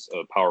strength as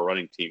a power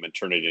running team and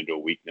turn it into a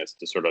weakness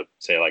to sort of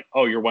say like,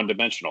 oh, you're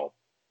one-dimensional,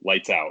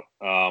 lights out.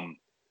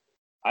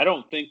 I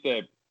don't think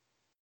that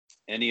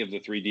any of the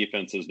three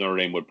defenses Notre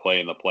Dame would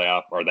play in the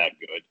playoff are that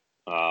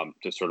good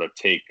to sort of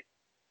take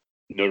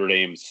Notre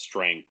Dame's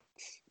strength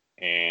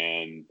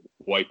and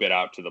wipe it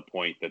out to the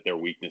point that their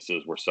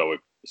weaknesses were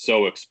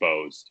so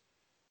exposed.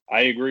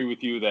 I agree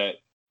with you that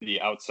the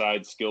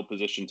outside skill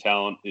position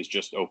talent is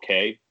just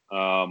okay.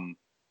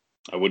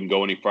 I wouldn't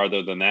go any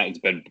farther than that. It's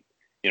been,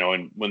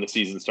 and when the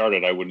season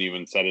started, I wouldn't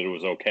even said it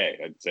was okay.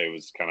 I'd say it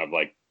was kind of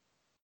like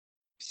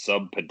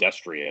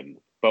sub-pedestrian.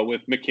 But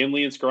with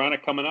McKinley and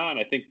Skoranek coming on,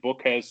 I think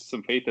Book has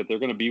some faith that they're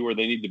going to be where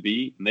they need to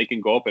be, and they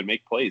can go up and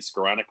make plays,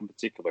 Skoranek in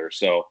particular.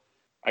 So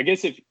I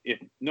guess if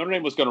Notre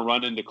Dame was going to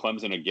run into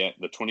Clemson again,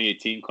 the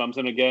 2018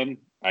 Clemson again,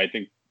 I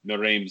think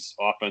Notre Dame's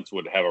offense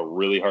would have a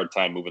really hard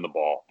time moving the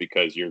ball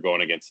because you're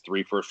going against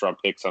 3 first-round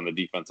picks on the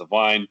defensive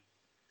line,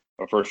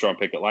 a first-round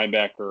pick at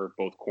linebacker,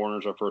 both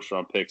corners are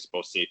first-round picks,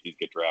 both safeties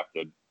get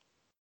drafted.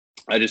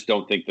 I just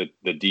don't think that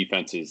the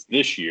defenses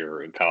this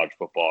year in college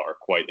football are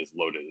quite as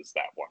loaded as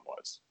that one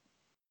was.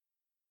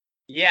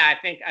 Yeah,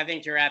 I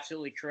think you're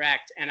absolutely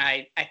correct. And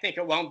I think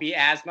it won't be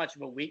as much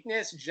of a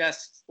weakness,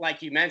 just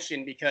like you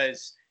mentioned,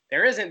 because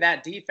there isn't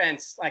that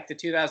defense like the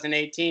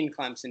 2018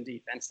 Clemson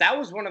defense. That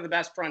was one of the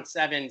best front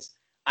sevens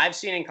I've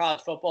seen in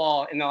college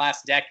football in the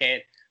last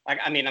decade.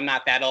 I'm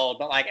not that old,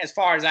 but as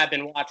far as I've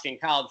been watching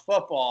college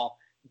football,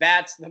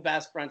 that's the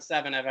best front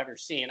seven I've ever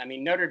seen.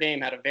 Notre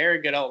Dame had a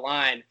very good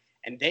O-line,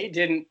 and they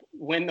didn't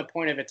win the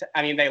point of attack.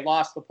 They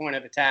lost the point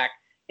of attack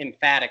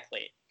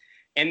emphatically.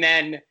 And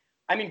then,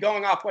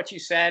 going off what you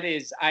said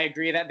is I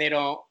agree that they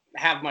don't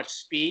have much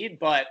speed,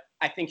 but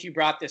I think you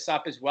brought this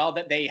up as well,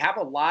 that they have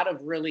a lot of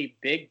really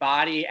big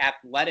body,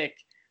 athletic,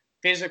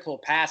 physical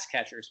pass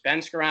catchers. Ben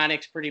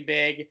Skoranek's pretty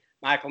big.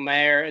 Michael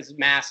Mayer is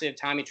massive.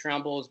 Tommy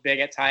Tremble is big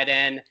at tight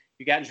end.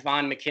 You got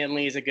Javon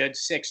McKinley is a good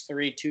 6'3",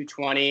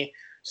 220.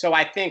 So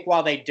I think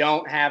while they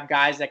don't have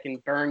guys that can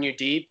burn you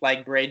deep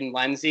like Braden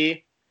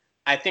Lenzy,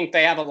 I think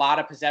they have a lot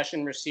of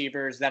possession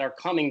receivers that are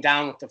coming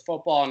down with the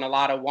football and a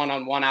lot of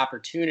one-on-one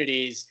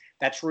opportunities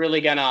that's really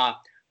going to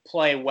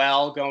play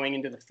well going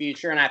into the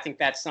future. And I think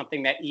that's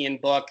something that Ian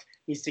Book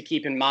needs to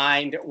keep in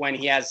mind when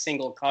he has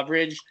single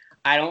coverage.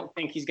 I don't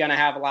think he's going to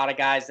have a lot of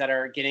guys that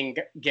are getting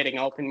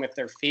open with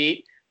their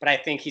feet, but I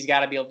think he's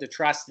got to be able to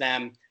trust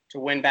them to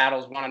win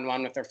battles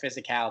one-on-one with their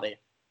physicality.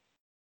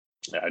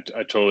 Yeah,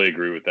 I totally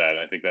agree with that.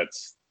 I think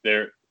that's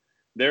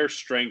their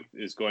strength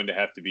is going to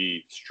have to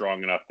be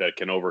strong enough that it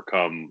can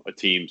overcome a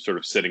team sort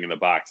of sitting in the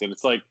box. And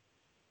it's like,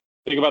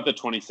 think about the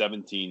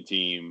 2017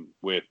 team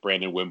with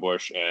Brandon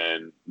Wimbush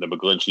and the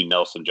McGlinchey,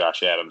 Nelson,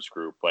 Josh Adams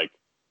group. Like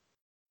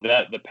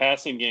that, the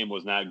passing game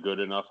was not good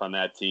enough on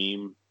that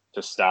team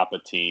to stop a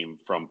team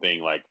from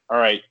being like, all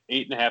right,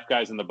 8.5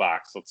 guys in the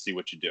box. Let's see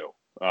what you do.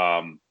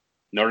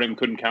 Notre Dame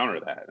couldn't counter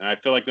that. And I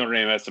feel like Notre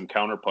Dame has some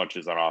counter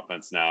punches on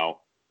offense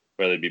now,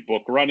 whether it be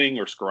Book running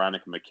or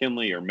Skoranek and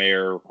McKinley or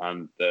Mayer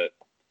on the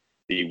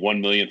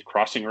 1 millionth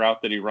crossing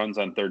route that he runs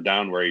on third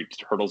down where he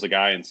hurdles a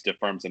guy and stiff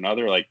arms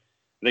another. Like,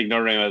 I think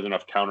Notre Dame has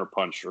enough counter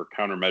punch or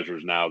counter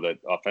measures now that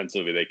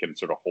offensively they can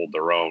sort of hold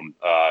their own,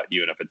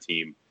 even if a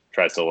team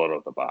tries to load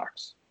up the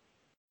box.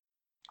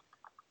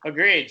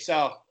 Agreed.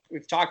 So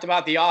we've talked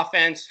about the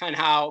offense and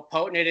how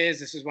potent it is.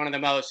 This is one of the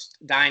most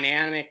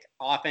dynamic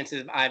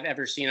offenses I've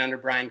ever seen under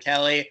Brian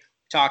Kelly. We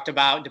talked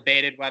about,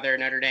 debated whether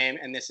Notre Dame,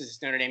 and this is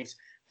Notre Dame's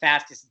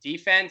fastest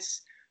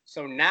defense.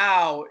 So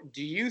now,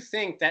 do you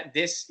think that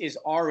this is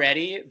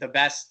already the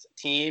best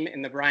team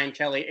in the Brian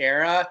Kelly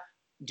era?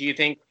 Do you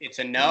think it's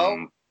a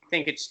no? I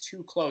think it's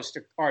too close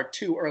to, or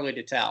too early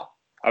to tell.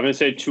 I'm going to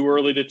say too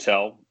early to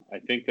tell. I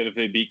think that if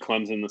they beat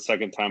Clemson the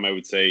second time, I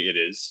would say it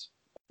is.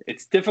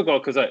 It's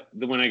difficult because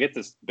when I get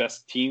this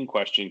best team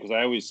question, because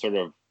I always sort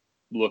of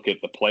look at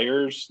the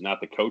players, not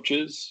the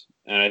coaches.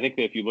 And I think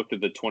that if you looked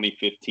at the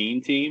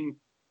 2015 team,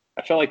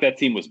 I felt like that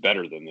team was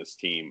better than this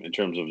team in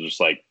terms of just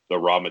like the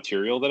raw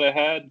material that I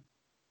had.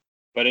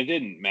 But it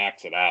didn't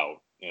max it out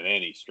in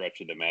any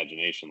stretch of the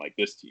imagination like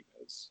this team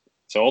is.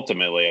 So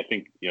ultimately, I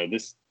think,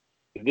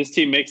 if this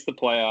team makes the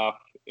playoff,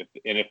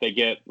 if they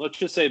get, let's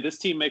just say this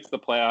team makes the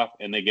playoff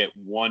and they get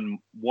one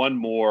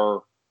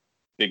more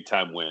big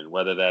time win,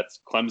 whether that's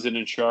Clemson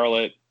and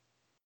Charlotte,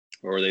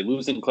 or they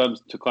lose to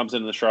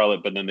Clemson and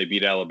Charlotte, but then they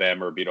beat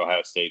Alabama or beat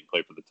Ohio State and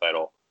play for the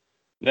title,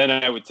 then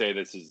I would say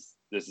this is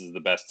the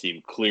best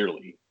team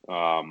clearly.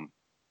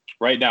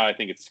 Right now, I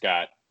think it's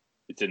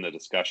in the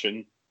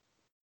discussion,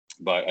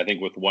 but I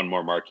think with one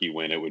more marquee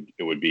win,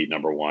 it would be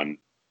number one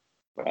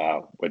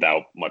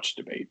without much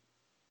debate.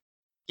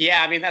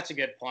 Yeah, I mean, that's a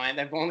good point.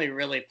 They've only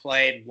really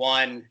played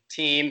one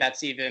team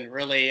that's even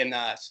really in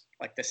the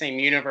same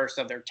universe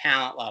of their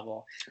talent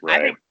level. Right.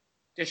 I think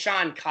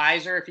DeShone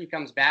Kizer, if he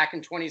comes back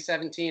in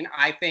 2017,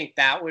 I think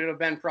that would have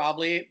been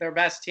probably their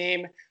best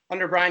team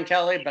under Brian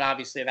Kelly, but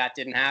obviously that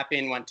didn't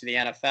happen, went to the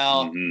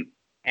NFL. Mm-hmm.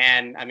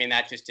 And, I mean,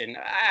 that just didn't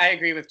 – I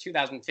agree with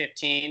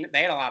 2015.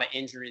 They had a lot of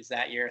injuries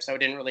that year, so it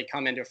didn't really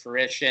come into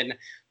fruition.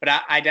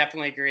 But I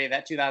definitely agree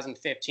that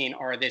 2015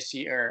 or this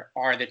year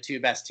are the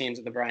two best teams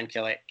of the Brian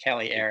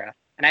Kelly era.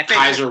 And I think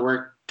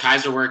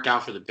Kizer worked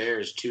out for the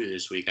Bears, too,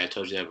 this week. I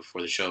told you that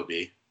before the show,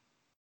 B.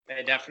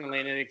 They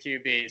definitely need a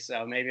QB,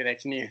 so maybe they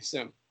can use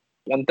him.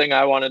 One thing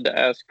I wanted to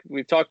ask,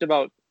 we've talked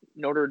about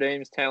Notre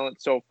Dame's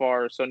talent so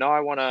far, so now I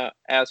want to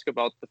ask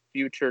about the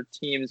future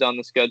teams on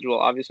the schedule.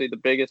 Obviously, the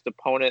biggest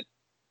opponent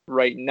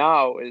right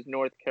now is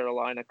North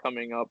Carolina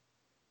coming up.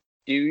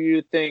 Do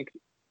you think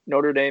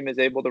Notre Dame is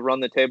able to run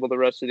the table the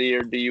rest of the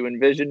year? Do you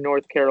envision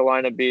North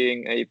Carolina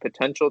being a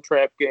potential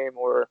trap game,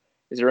 or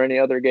is there any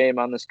other game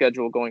on the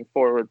schedule going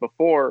forward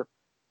before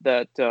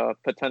that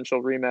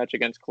potential rematch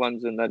against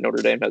Clemson that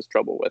Notre Dame has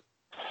trouble with?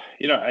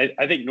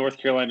 I think North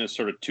Carolina is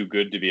sort of too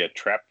good to be a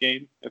trap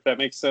game, if that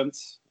makes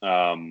sense.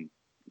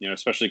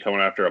 Especially coming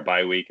after a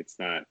bye week, it's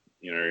not,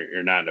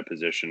 you're not in a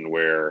position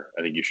where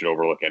I think you should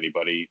overlook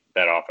anybody.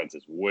 That offense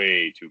is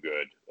way too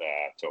good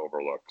to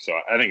overlook. So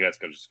I think that's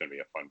just going to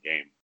be a fun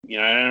game.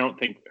 I don't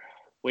think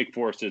Wake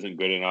Forest isn't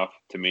good enough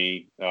to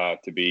me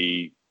to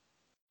be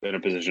in a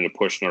position to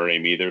push Notre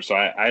Dame either. So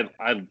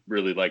I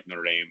really like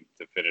Notre Dame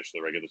to finish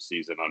the regular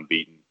season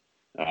unbeaten,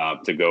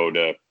 to go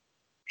to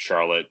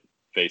Charlotte,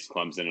 face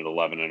Clemson at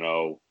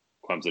 11-0.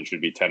 Clemson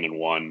should be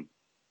 10-1.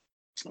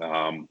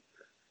 And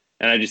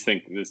I just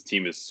think this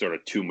team is sort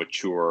of too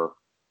mature,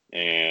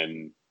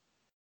 and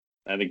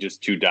I think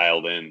just too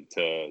dialed in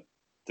to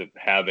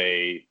have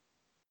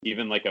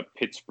even like a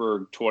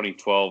Pittsburgh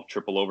 2012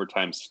 triple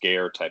overtime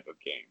scare type of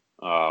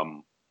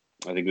game.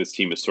 I think this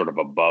team is sort of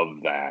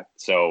above that.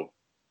 So,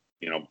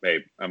 hey,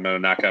 I'm going to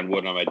knock on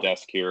wood on my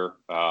desk here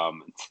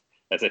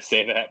as I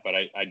say that, but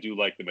I do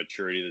like the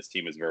maturity of this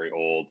team is very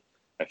old.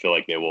 I feel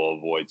like they will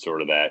avoid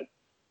sort of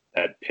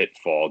that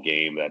pitfall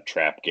game, that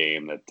trap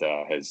game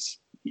that has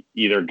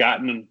either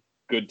gotten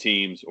good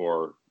teams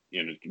or,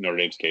 in Notre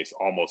Dame's case,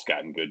 almost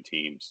gotten good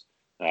teams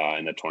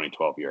in the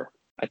 2012 year.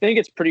 I think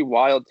it's pretty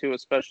wild, too,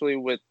 especially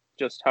with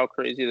just how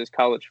crazy this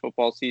college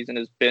football season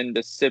has been,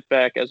 to sit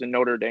back as a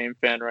Notre Dame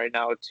fan right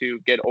now to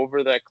get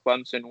over that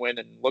Clemson win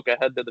and look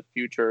ahead to the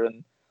future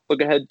and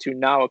look ahead to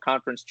now a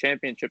conference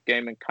championship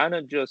game and kind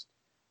of just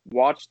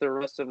watch the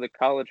rest of the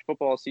college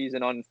football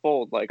season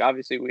unfold. Like,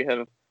 obviously, we have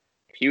a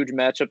huge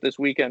matchup this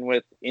weekend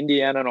with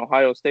Indiana and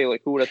Ohio State.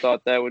 Like, who would have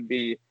thought that would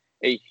be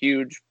a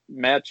huge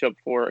matchup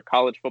for a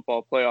college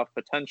football playoff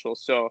potential?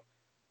 So,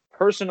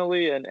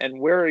 personally, and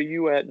where are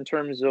you at in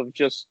terms of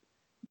just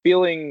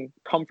feeling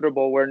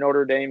comfortable where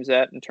Notre Dame's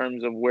at in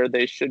terms of where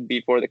they should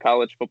be for the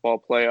college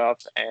football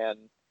playoff, and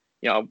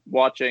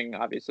watching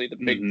obviously the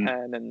Big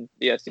Ten and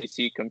the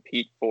SEC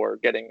compete for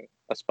getting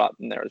a spot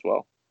in there as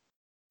well?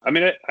 I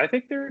mean, I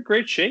think they're in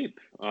great shape.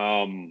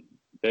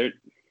 They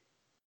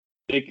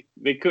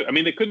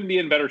couldn't be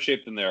in better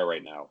shape than they are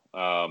right now.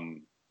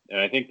 And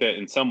I think that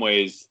in some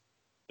ways,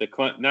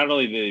 not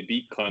only did they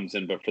beat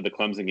Clemson, but for the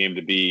Clemson game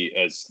to be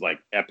as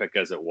epic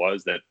as it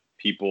was, that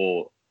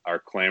people are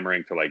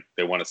clamoring to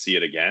they want to see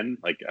it again.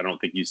 I don't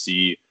think you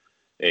see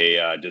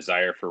a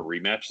desire for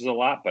rematches a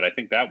lot, but I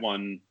think that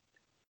one,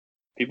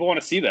 people want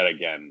to see that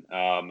again.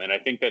 And I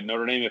think that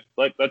Notre Dame,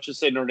 let's just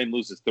say Notre Dame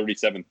loses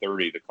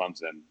 37-30 to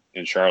Clemson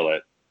in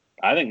Charlotte,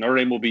 I think Notre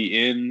Dame will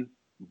be in,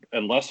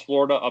 unless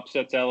Florida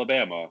upsets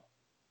Alabama.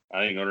 I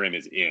think Notre Dame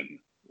is in.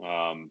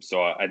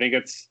 So I think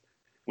it's,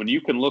 when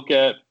you can look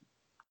at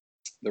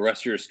the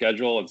rest of your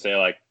schedule and say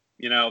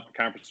the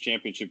conference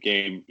championship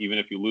game, even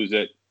if you lose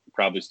it,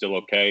 probably still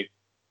okay.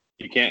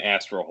 you can't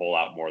ask for a whole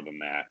lot more than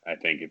that. I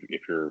think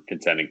if you're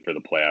contending for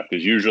the playoff,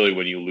 because usually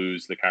when you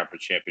lose the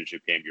conference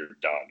championship game, you're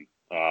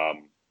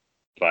done.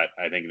 But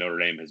I think Notre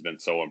Dame has been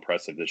so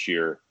impressive this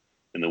year,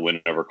 and the win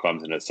over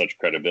Clemson has such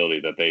credibility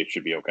that they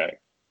should be okay.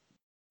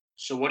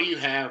 So what do you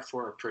have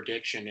for a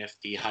prediction if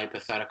the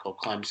hypothetical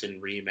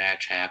Clemson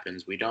rematch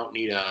happens? We don't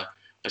need a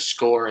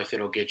score if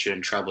it'll get you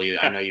in trouble.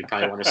 I know you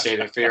probably want to save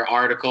it for your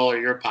article or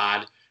your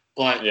pod,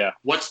 but yeah.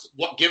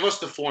 Give us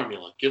the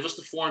formula. Give us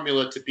the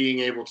formula to being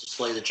able to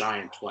slay the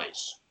Giant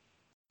twice.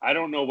 I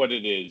don't know what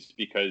it is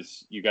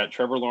because you got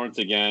Trevor Lawrence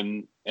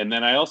again, and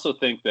then I also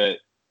think that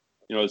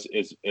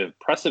as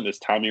impressive as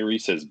Tommy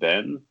Rees has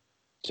been,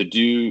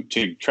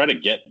 to try to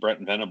get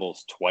Brent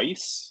Venables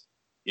twice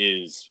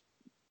is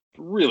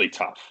really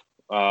tough.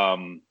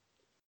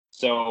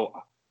 So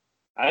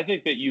I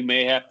think that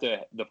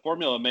the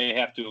formula may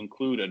have to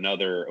include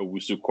another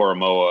Owusu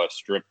Koromoa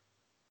strip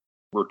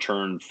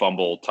return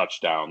fumble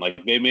touchdown.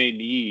 Like they may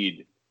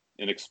need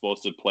an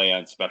explosive play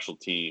on special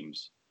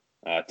teams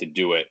to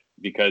do it,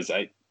 because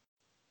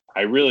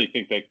I really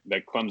think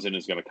that Clemson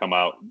is going to come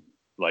out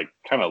like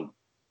kind of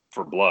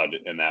for blood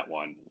in that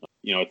one.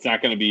 It's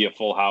not going to be a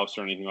full house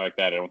or anything like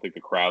that. I don't think the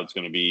crowd's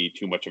going to be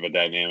too much of a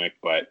dynamic,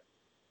 but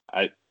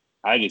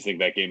I just think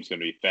that game's going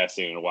to be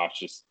fascinating to watch,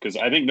 just because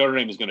I think Notre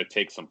Dame is going to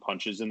take some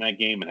punches in that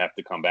game and have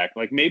to come back.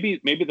 Like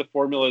maybe the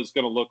formula is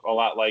going to look a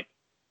lot like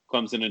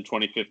Clemson in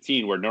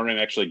 2015, where Notre Dame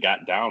actually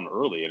got down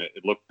early and it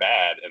looked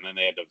bad, and then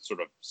they had to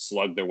sort of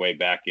slug their way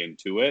back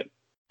into it.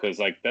 Because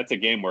like that's a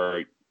game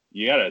where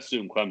you got to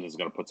assume Clemson's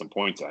going to put some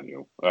points on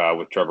you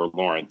with Trevor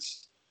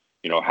Lawrence.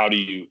 How do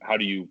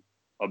you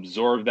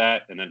absorb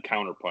that and then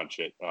counterpunch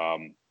it?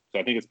 So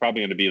I think it's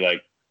probably going to be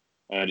like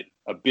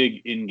a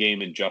big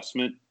in-game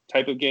adjustment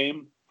type of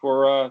game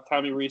for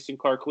Tommy Rees and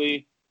Clark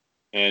Lee,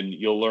 and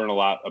you'll learn a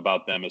lot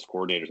about them as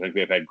coordinators. I think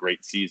they've had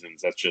great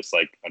seasons. That's just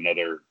like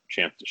another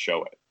chance to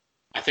show it.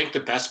 I think the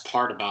best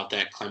part about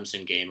that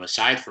Clemson game,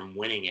 aside from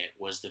winning it,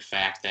 was the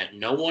fact that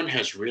no one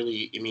has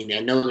really,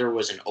 I know there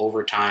was an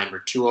overtime or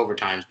two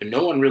overtimes, but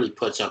no one really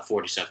puts up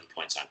 47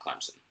 points on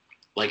Clemson.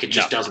 Like, it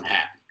just doesn't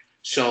happen.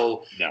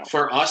 So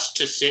for us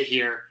to sit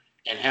here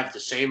and have the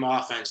same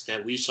offense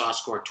that we saw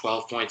score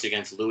 12 points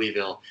against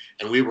Louisville,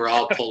 and we were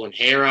all pulling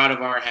hair out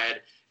of our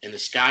head, and the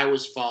sky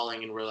was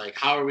falling, and we're like,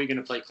 how are we going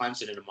to play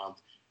Clemson in a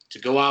month? To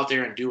go out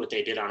there and do what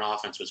they did on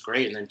offense was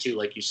great. And then, too,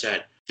 like you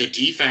said, the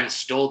defense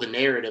stole the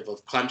narrative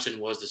of Clemson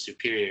was the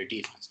superior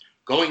defense.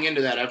 Going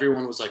into that,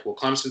 everyone was like, well,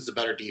 Clemson's the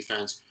better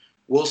defense.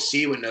 We'll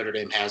see what Notre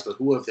Dame has, but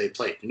who have they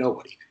played?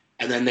 Nobody.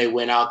 And then they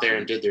went out there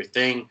and did their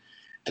thing.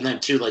 And then,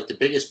 too, like the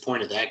biggest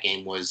point of that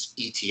game was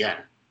ETN.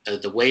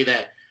 The way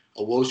that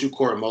Owusu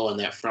Koromoa and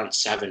that front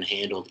seven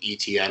handled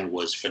ETN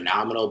was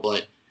phenomenal.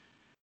 But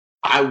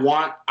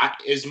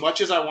as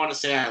much as I want to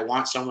say I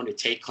want someone to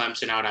take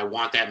Clemson out, I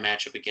want that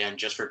matchup again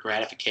just for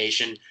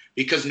gratification,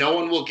 because no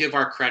one will give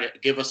us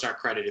our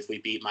credit if we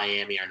beat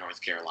Miami or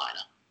North Carolina.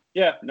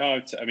 Yeah, no,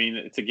 it's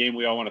a game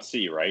we all want to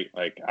see, right?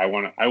 Like I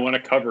want to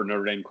cover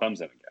Notre Dame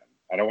Clemson again.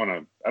 I don't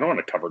want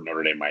to cover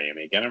Notre Dame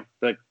Miami again. I'm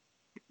like,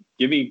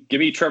 give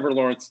me Trevor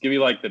Lawrence, give me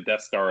like the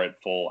Death Star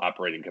at full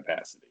operating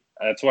capacity.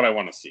 That's what I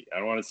want to see. I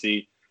don't want to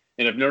see,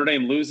 and if Notre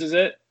Dame loses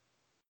it,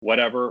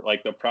 whatever,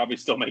 like they'll probably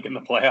still make in the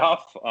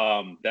playoff.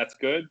 That's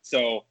good.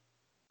 So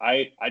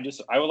I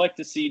would like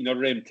to see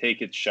Notre Dame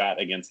take its shot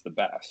against the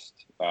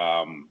best.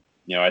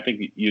 I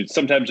think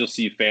sometimes you'll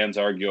see fans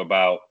argue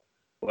about,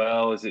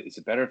 well, is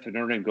it better if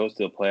Notre Dame goes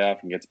to the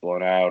playoff and gets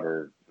blown out,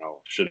 or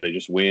should they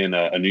just win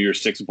a New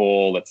Year's Six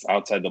bowl that's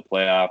outside the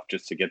playoff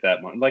just to get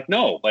that money? Like,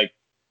 no, like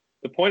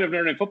the point of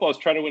Notre Dame football is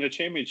try to win a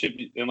championship,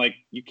 and like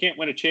you can't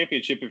win a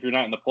championship if you're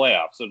not in the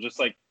playoff. So just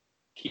like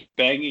keep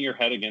banging your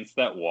head against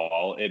that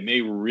wall. It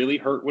may really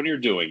hurt when you're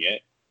doing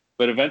it,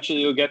 but eventually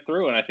you'll get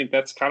through. And I think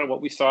that's kind of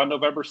what we saw on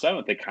November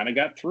 7th. They kind of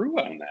got through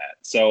on that.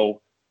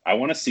 So I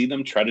want to see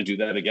them try to do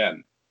that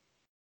again.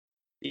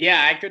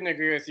 Yeah, I couldn't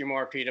agree with you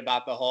more, Pete,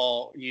 about the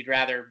whole you'd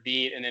rather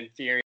beat an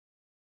inferior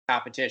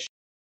competition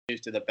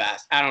to the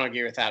best. I don't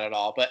agree with that at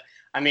all. But,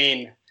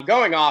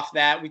 going off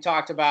that, we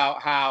talked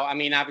about how,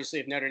 obviously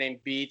if Notre Dame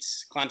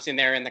beats Clemson,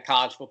 they're in the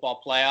college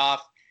football playoff.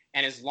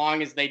 And as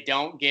long as they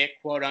don't get,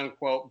 quote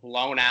unquote,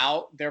 blown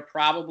out, they're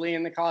probably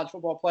in the college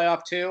football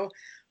playoff too.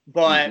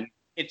 But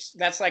it's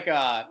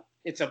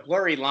a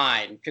blurry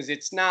line, because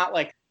it's not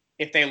like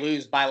if they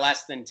lose by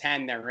less than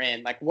 10, they're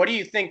in. Like, what do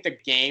you think the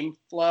game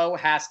flow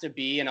has to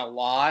be in a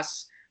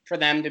loss for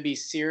them to be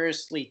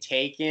seriously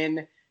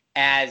taken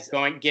as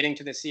getting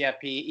to the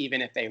CFP,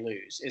 even if they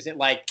lose? Is it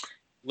like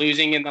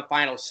losing in the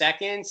final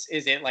seconds?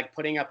 Is it like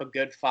putting up a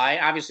good fight?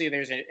 Obviously,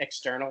 there's an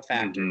external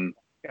factor.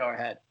 Mm-hmm. Go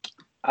ahead.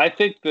 I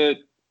think that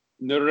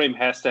Notre Dame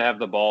has to have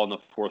the ball in the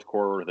fourth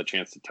quarter with a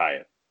chance to tie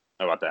it.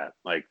 How about that?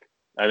 Like,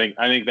 I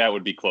think that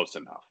would be close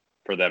enough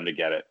for them to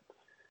get it.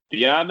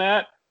 Beyond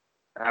that,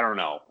 I don't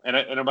know.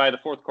 And by the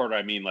fourth quarter,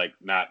 I mean like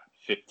not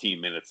 15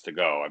 minutes to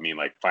go. I mean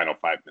like final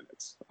 5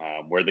 minutes,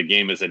 where the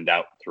game is in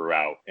doubt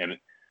throughout. And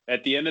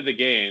at the end of the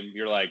game,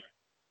 you're like,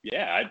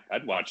 yeah,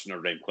 I'd watch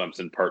Notre Dame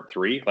Clemson Part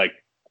 3. Like,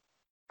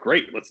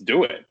 great, let's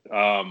do it.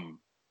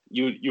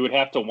 you would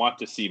have to want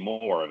to see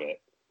more of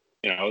it.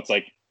 It's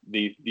like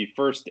the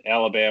first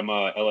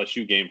Alabama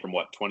LSU game from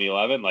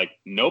 2011. Like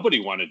nobody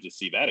wanted to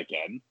see that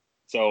again.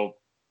 So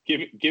give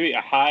me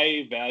a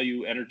high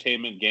value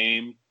entertainment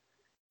game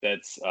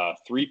that's a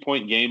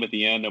 3-point game at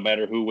the end, no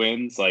matter who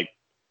wins. Like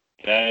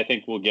that, I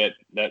think we'll get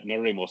that.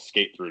 Notre Dame will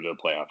skate through to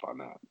the playoff on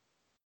that.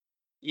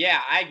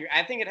 Yeah, I agree.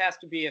 I think it has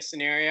to be a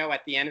scenario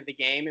at the end of the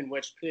game in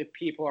which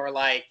people are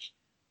like,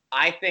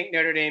 I think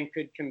Notre Dame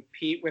could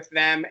compete with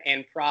them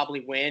and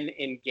probably win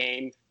in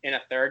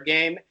a third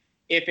game.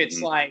 If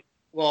it's like,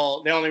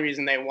 well, the only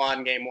reason they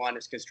won game one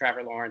is because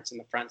Trevor Lawrence in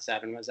the front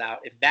seven was out.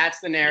 If that's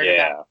the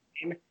narrative,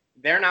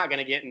 they're not going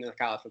to get into the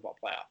college football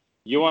playoff.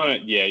 You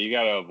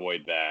got to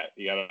avoid that.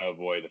 You got to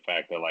avoid the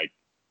fact that like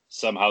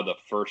somehow the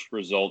first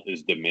result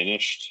is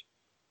diminished,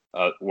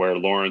 where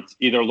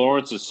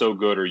Lawrence is so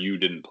good or you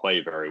didn't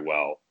play very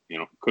well.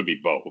 Could be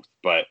both,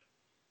 but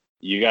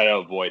you got to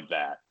avoid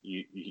that.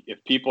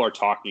 If people are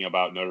talking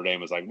about Notre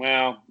Dame as like,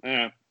 well,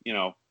 that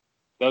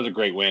was a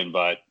great win,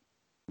 but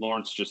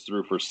Lawrence just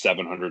threw for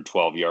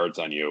 712 yards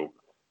on you.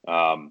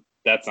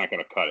 That's not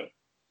going to cut it.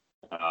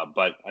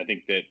 But I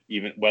think that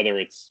even whether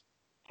it's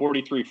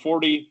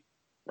 43-40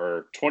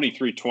 or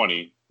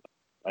 23-20,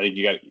 I think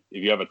if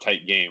you have a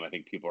tight game, I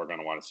think people are going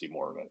to want to see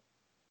more of it.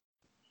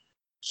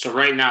 So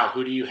right now,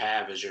 who do you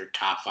have as your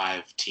top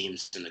 5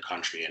 teams in the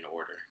country in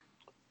order?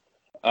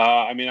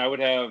 I would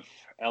have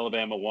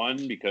Alabama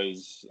 1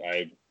 because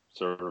I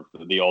sort of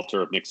the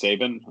altar of Nick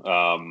Saban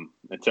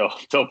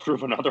until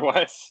proven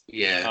otherwise.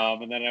 Yeah.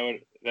 And then I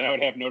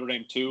would have Notre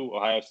Dame 2,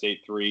 Ohio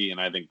State 3, and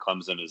I think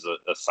Clemson is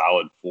a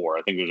solid 4.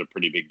 I think there's a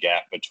pretty big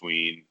gap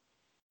between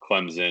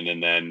Clemson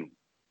and then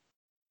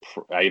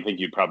I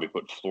think you'd probably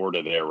put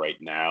Florida there right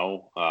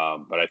now.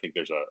 But I think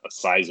there's a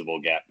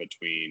sizable gap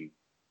between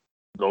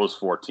those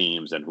 4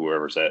 teams and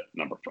whoever's at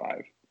number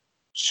 5.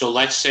 So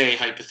let's say,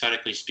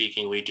 hypothetically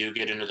speaking, we do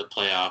get into the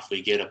playoff.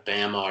 We get a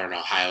Bama or an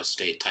Ohio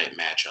State type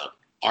matchup.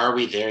 Are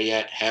we there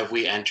yet? Have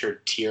we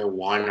entered tier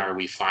 1? Are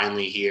we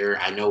finally here?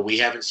 I know we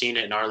haven't seen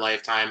it in our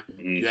lifetime.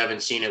 Mm-hmm. You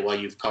haven't seen it while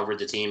you've covered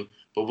the team.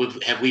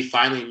 But have we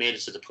finally made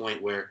it to the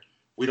point where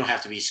we don't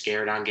have to be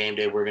scared on game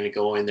day? We're going to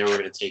go in there. We're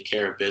going to take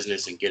care of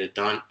business and get it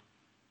done.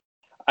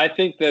 I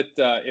think that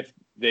if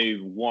they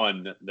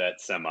won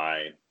that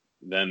semi,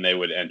 then they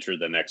would enter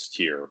the next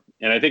tier.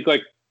 And I think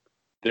like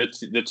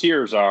the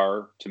tiers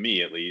are, to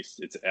me at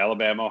least, it's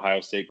Alabama, Ohio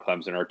State,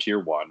 Clemson are tier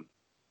 1.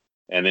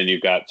 And then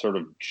you've got sort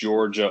of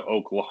Georgia,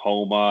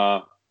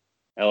 Oklahoma.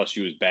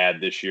 LSU is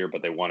bad this year,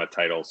 but they won a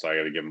title, so I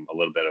got to give them a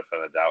little bit of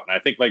a doubt. And I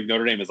think like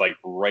Notre Dame is like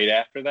right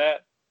after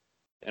that.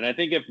 And I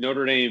think if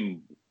Notre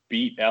Dame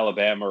beat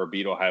Alabama or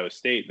beat Ohio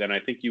State, then I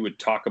think you would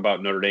talk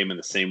about Notre Dame in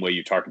the same way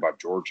you talked about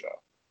Georgia,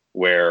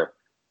 where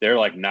they're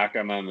like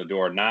knocking on the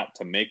door not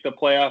to make the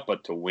playoff,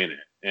 but to win it.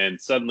 And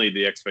suddenly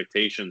the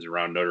expectations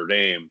around Notre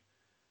Dame,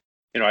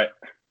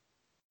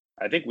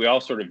 I think we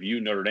all sort of view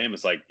Notre Dame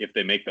as like, if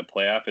they make the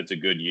playoff, it's a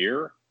good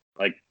year.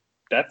 Like,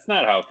 that's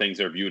not how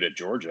things are viewed at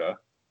Georgia.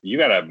 You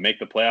got to make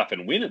the playoff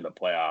and win in the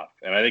playoff.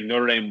 And I think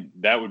Notre Dame,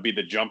 that would be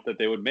the jump that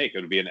they would make.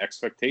 It would be an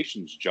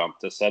expectations jump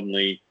to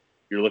suddenly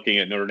you're looking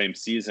at Notre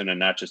Dame's season and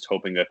not just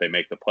hoping that they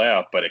make the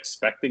playoff, but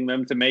expecting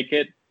them to make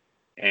it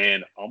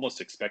and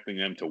almost expecting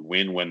them to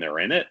win when they're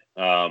in it.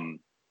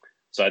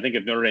 So I think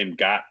if Notre Dame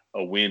got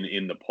a win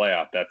in the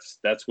playoff,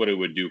 that's what it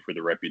would do for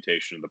the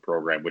reputation of the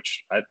program,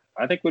 which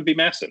I think would be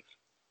massive.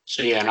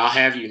 So yeah, and I'll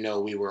have you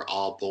know we were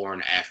all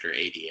born after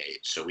 '88,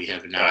 so we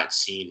have not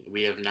seen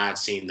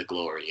the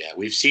glory yet.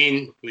 We've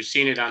seen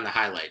it on the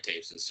highlight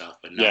tapes and stuff,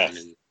 but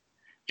nothing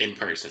in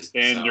person.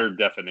 Standard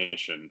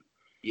definition.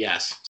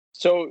 Yes.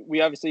 So we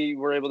obviously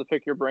were able to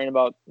pick your brain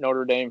about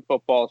Notre Dame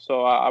football.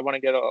 So I want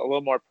to get a little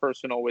more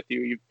personal with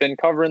you. You've been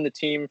covering the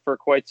team for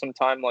quite some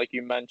time, like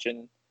you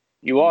mentioned.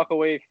 You walk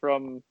away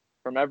from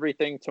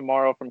everything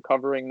tomorrow from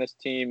covering this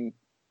team.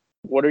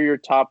 What are your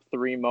top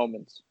 3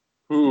 moments?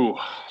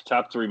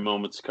 Top 3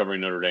 moments covering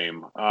Notre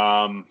Dame.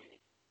 I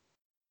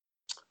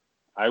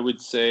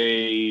would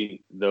say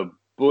the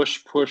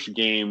Bush push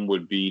game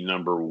would be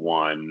number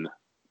 1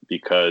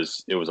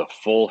 because it was a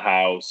full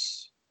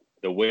house.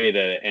 The way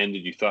that it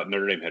ended, you thought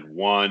Notre Dame had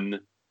won.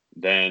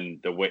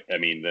 Then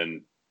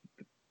then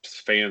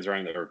fans are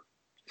or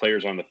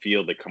players on the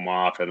field, they come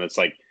off, and it's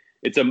like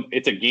it's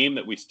a game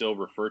that we still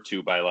refer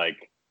to by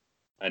like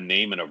a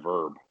name and a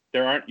verb.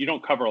 You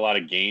don't cover a lot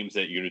of games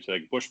that you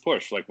like Bush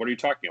push. Like, what are you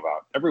talking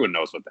about? Everyone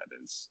knows what that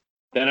is.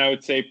 Then I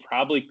would say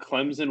probably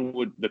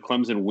the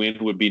Clemson win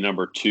would be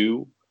number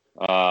 2.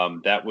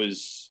 That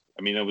was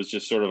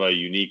just sort of a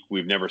unique.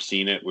 We've never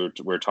seen it.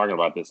 We're talking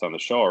about this on the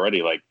show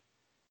already. Like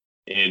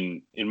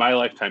in my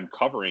lifetime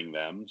covering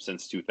them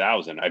since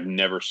 2000, I've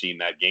never seen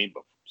that game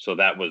before. So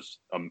that was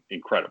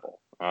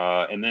incredible.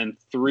 And then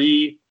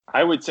 3.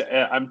 I would say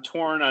I'm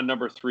torn on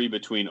number 3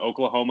 between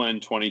Oklahoma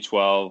in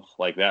 2012,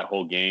 like that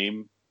whole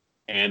game,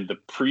 and the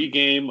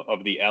pregame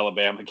of the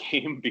Alabama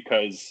game,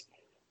 because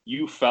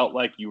you felt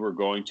like you were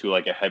going to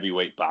like a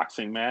heavyweight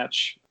boxing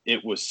match.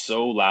 It was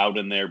so loud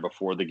in there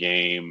before the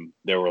game.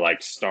 There were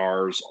like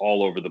stars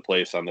all over the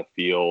place on the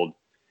field.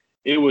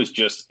 it was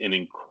just an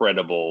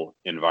incredible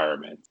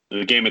environment.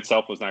 The game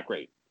itself was not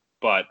great,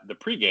 but the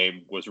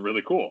pregame was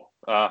really cool.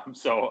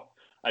 So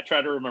I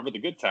try to remember the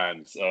good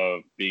times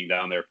of being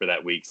down there for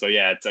that week. So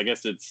yeah, I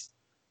guess it's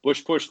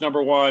Bush Push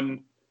number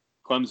 1,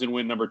 Clemson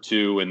win number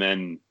 2, and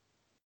then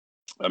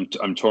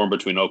I'm torn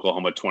between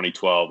Oklahoma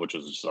 2012, which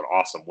was just an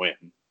awesome win,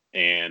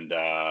 and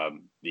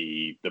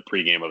the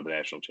pregame of the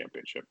national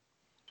championship.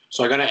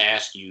 So I got to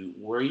ask you,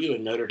 were you a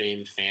Notre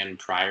Dame fan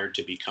prior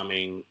to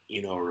becoming,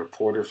 a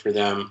reporter for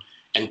them?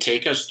 And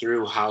take us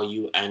through how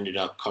you ended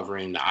up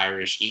covering the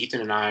Irish.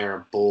 Ethan and I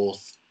are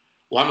both,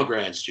 well, I'm a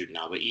grad student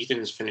now, but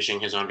Ethan's finishing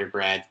his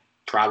undergrad,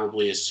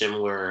 probably a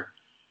similar,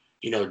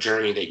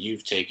 journey that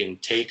you've taken.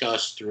 Take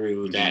us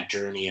through that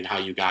journey and how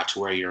you got to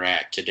where you're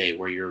at today,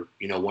 where you're,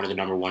 one of the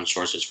number one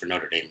sources for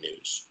Notre Dame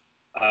news.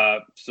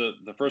 So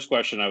the first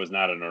question, I was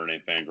not a Notre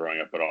Dame fan growing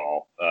up at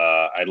all.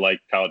 I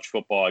liked college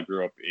football. I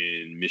grew up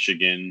in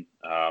Michigan.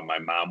 My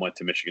mom went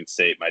to Michigan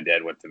State. My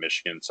dad went to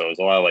Michigan. So it was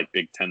a lot of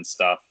Big Ten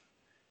stuff.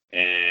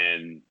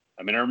 And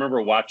I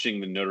remember watching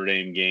the Notre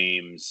Dame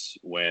games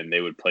when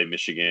they would play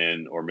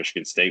Michigan or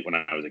Michigan State when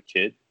I was a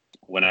kid.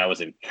 When I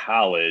was in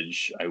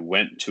college, I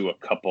went to a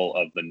couple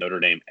of the Notre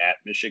Dame at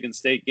Michigan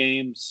State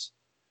games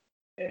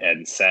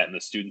and sat in the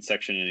student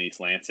section in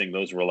East Lansing.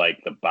 Those were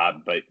the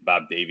Bob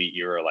Davie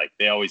era.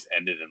 They always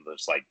ended in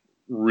those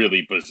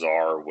really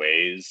bizarre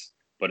ways.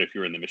 But if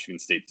you're in the Michigan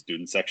State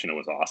student section, it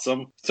was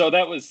awesome. So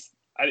that was,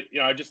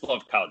 I just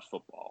loved college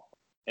football.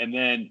 And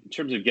then in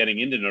terms of getting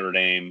into Notre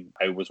Dame,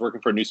 I was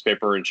working for a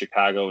newspaper in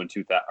Chicago in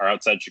 2000, or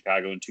outside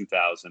Chicago in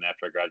 2000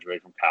 after I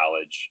graduated from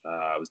college.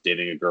 I was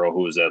dating a girl who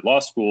was at law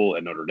school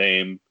at Notre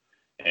Dame,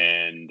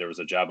 and there was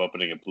a job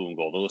opening at Blue and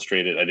Gold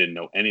Illustrated. I didn't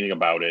know anything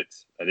about it.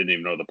 I didn't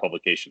even know the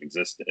publication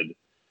existed.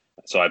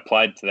 So I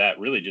applied to that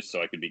really just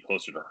so I could be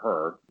closer to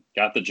her.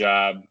 Got the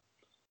job.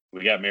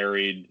 We got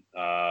married.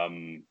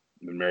 Been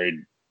married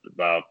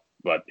about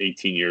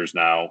 18 years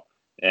now.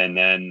 And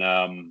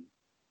then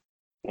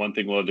one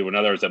thing will do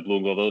another. I was at Blue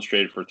and Gold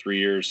Illustrated for 3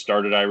 years,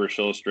 started Irish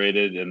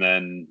Illustrated, and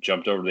then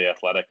jumped over to The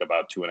Athletic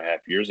about 2.5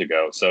 years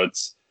ago. So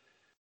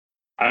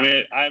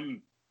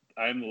I'm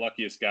the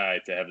luckiest guy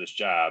to have this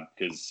job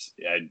because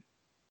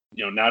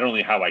not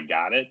only how I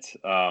got it,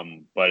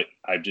 but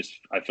I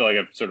feel like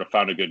I've sort of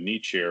found a good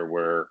niche here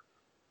where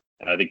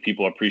I think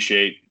people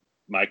appreciate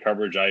my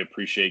coverage. I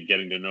appreciate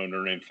getting to know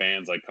Notre Dame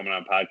fans, coming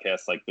on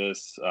podcasts like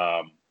this.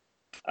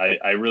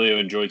 I really have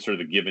enjoyed sort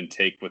of the give and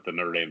take with the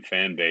Notre Dame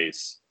fan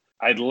base.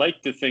 I'd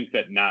like to think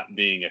that not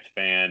being a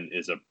fan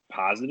is a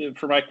positive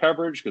for my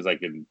coverage because I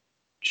can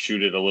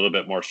shoot it a little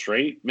bit more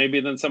straight maybe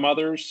than some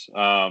others.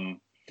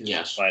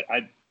 Yes. But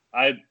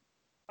I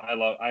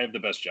have the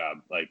best job.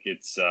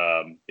 It's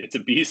a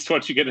beast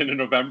once you get into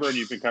November and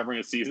you've been covering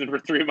a season for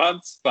 3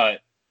 months,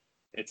 but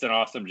it's an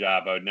awesome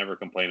job. I would never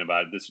complain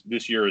about it.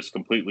 This year is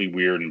completely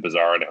weird and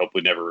bizarre, and I hope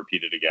we never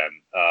repeat it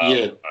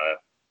again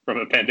from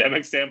a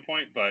pandemic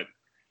standpoint. But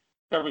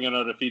covering an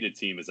undefeated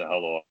team is a hell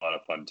of a lot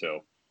of fun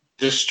too.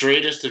 The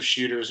straightest of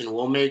shooters, and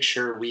we'll make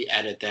sure we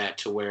edit that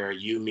to where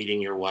you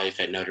meeting your wife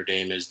at Notre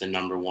Dame is the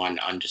number one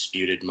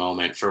undisputed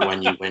moment for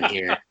when you went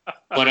here.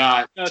 But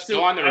I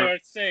would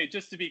say,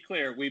 just to be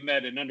clear, we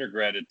met in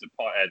undergrad at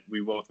DePaul.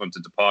 We both went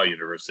to DePaul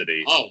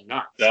University. Oh,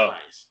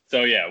 nice.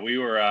 So yeah, we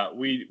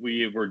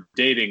were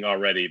dating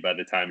already by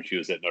the time she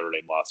was at Notre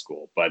Dame Law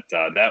School. But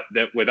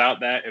that without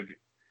that,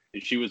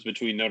 if she was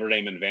between Notre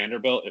Dame and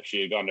Vanderbilt, if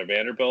she had gone to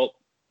Vanderbilt,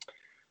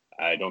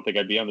 I don't think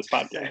I'd be on this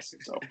podcast.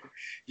 So,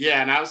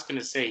 yeah, and I was going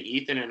to say,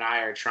 Ethan and I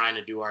are trying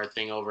to do our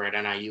thing over at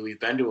NIU. We've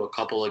been to a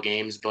couple of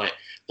games, but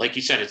like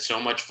you said, it's so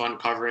much fun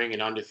covering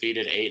an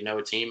undefeated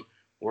 8-0 team.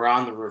 We're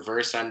on the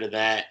reverse end of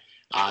that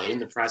in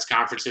the press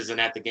conferences and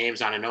at the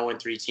games on an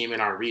 0-3 team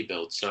in our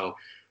rebuild. So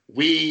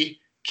we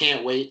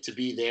can't wait to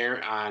be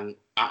there on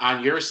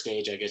your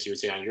stage, I guess you would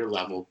say, on your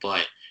level.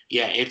 But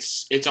yeah,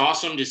 it's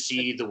awesome to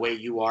see the way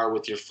you are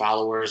with your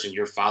followers and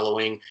your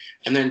following.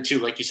 And then too,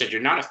 like you said,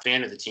 you're not a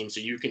fan of the team, so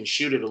you can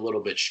shoot it a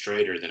little bit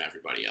straighter than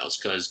everybody else.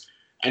 Because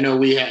I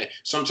know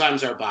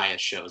sometimes our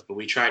bias shows, but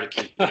we try to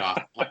keep it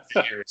off the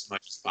air as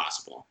much as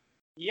possible.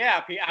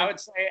 Yeah, I would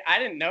say I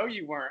didn't know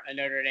you weren't a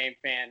Notre Dame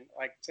fan.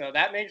 So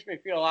that makes me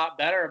feel a lot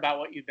better about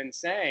what you've been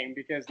saying,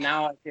 because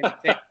now I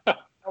can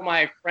tell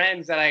my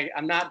friends that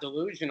I'm not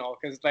delusional,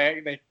 because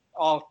they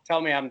all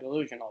tell me I'm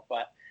delusional.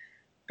 But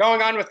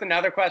going on with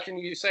another question,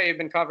 you say you've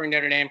been covering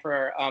Notre Dame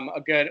for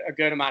a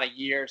good amount of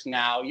years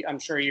now. I'm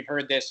sure you've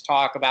heard this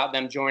talk about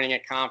them joining a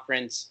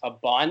conference a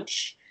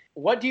bunch.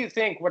 What do you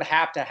think would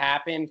have to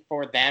happen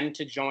for them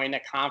to join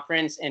a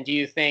conference? And do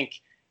you think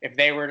if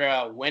they were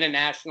to win a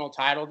national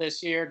title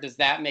this year, does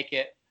that make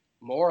it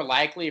more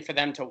likely for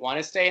them to want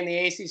to stay in the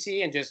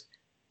ACC and just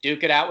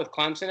duke it out with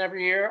Clemson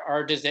every year?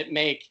 Or does it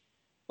make,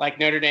 like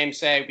Notre Dame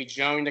say, we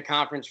joined the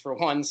conference for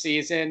one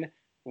season,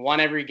 won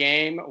every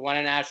game, won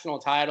a national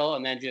title,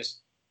 and then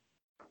just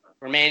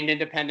remained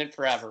independent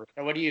forever?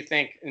 So what do you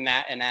think in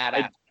that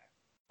aspect?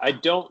 I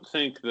don't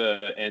think the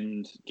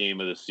end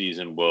game of the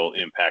season will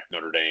impact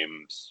Notre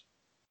Dame's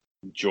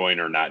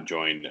join or not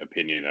join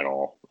opinion at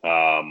all.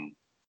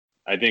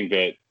 I think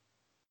that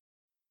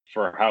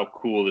for how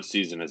cool the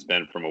season has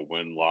been from a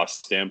win-loss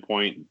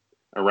standpoint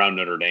around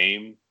Notre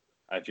Dame,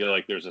 I feel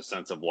like there's a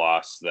sense of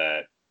loss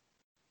that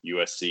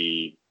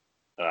USC,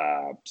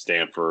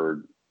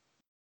 Stanford,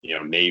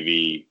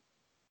 Navy,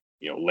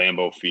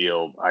 Lambeau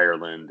Field,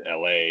 Ireland,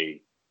 LA,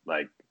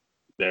 like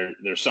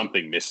there's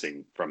something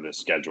missing from this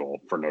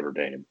schedule for Notre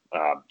Dame,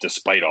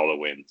 despite all the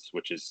wins,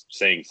 which is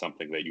saying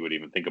something that you would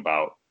even think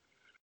about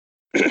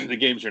the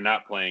games you're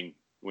not playing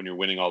when you're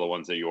winning all the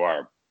ones that you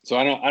are. So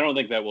I don't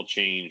think that will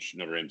change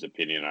Notre Dame's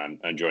opinion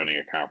on joining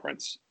a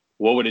conference.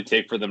 What would it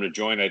take for them to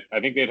join? I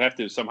think they'd have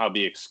to somehow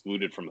be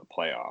excluded from the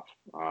playoff.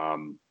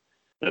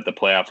 That the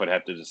playoff would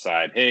have to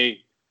decide, hey,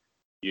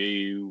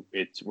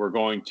 we're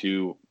going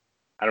to,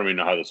 I don't even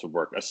know how this would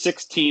work, a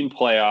 6-team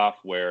playoff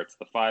where it's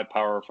the 5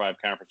 Power 5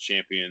 conference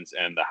champions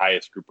and the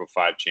highest group of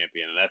 5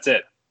 champion, and that's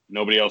it.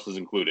 Nobody else is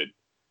included.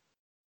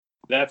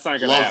 That's not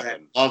going to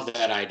happen. Love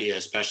that idea,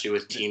 especially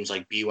with teams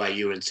like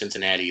BYU and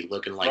Cincinnati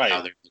looking like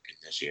how they're looking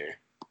this year.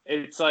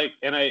 It's like,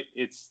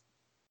 it's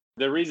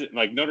the reason,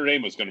 like Notre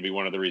Dame was going to be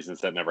one of the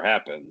reasons that never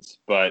happens,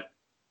 but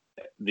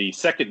the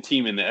second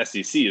team in the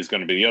SEC is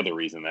going to be the other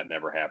reason that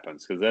never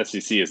happens, because the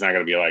SEC is not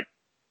going to be like,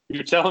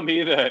 you're telling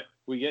me that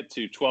we get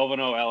to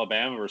 12-0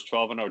 Alabama versus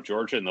 12-0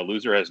 Georgia and the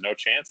loser has no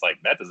chance? Like,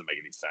 that doesn't make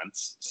any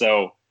sense.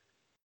 So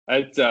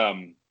I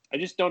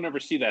just don't ever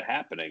see that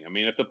happening. I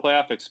mean, if the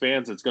playoff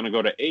expands, it's going to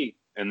go to 8,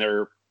 and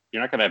you're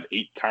not going to have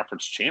 8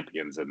 conference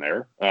champions in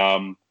there.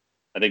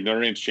 I think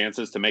Notre Dame's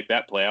chances to make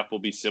that playoff will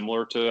be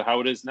similar to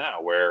how it is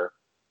now, where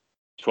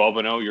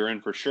 12-0 you're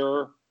in for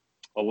sure,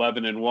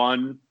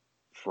 11-1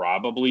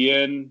 probably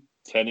in,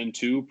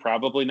 10-2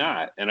 probably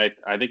not. And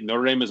I think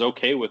Notre Dame is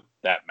okay with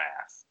that math.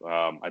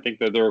 I think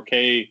that they're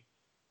okay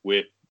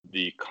with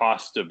the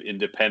cost of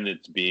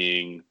independence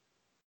being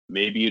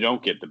maybe you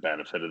don't get the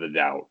benefit of the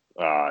doubt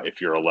if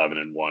you're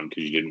 11-1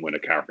 because you didn't win a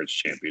conference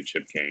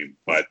championship game.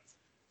 But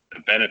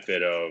the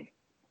benefit of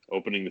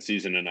opening the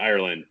season in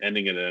Ireland,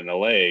 ending it in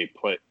LA,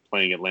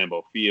 playing at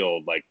Lambeau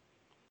Field, like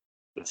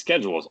the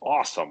schedule is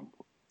awesome.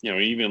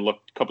 Even look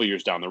a couple of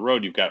years down the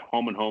road, you've got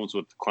home and homes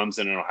with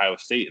Clemson and Ohio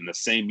State in the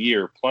same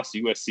year, plus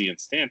USC and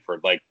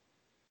Stanford. Like,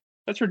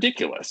 that's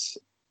ridiculous.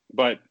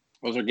 But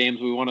those are games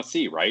we want to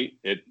see, right?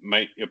 It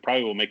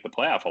probably will make the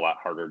playoff a lot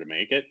harder to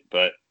make it,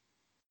 but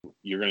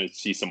you're going to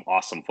see some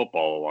awesome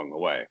football along the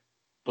way.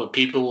 But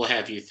people will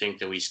have you think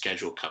that we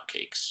schedule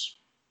cupcakes.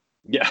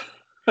 Yeah.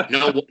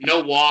 No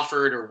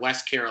Wofford or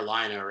West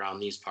Carolina around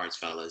these parts,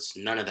 fellas.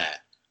 None of that.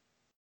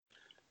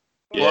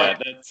 Yeah,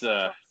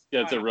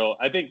 that's a real.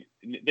 I think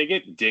they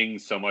get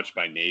dinged so much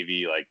by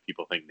Navy. Like,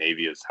 people think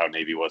Navy is how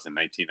Navy was in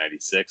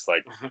 1996.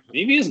 Like,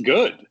 Navy is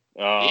good.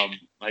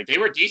 Like, they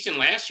were decent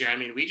last year. I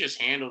mean, we just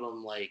handled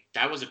them like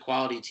that was a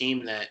quality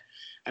team. That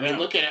I mean,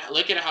 look at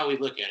how we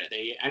look at it.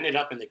 They ended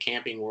up in the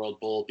Camping World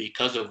Bowl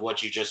because of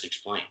what you just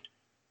explained.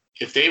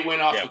 If they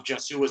went off of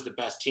just who was the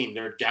best team,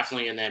 they're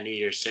definitely in that New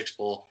Year's Six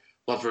Bowl.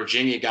 But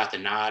Virginia got the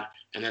nod,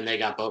 and then they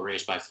got boat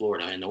raced by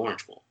Florida in the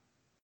Orange Bowl.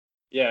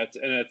 Yeah,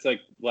 it's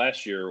like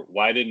last year.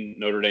 Why didn't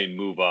Notre Dame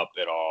move up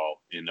at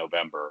all in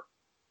November?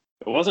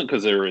 It wasn't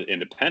because they were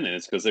independent.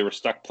 It's because they were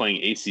stuck playing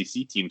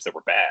ACC teams that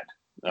were bad.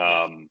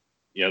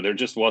 There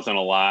just wasn't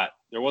a lot.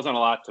 There wasn't a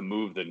lot to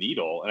move the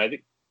needle, and I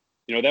think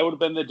that would have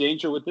been the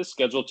danger with this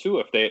schedule too.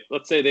 If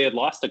let's say they had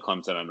lost to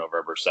Clemson on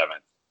November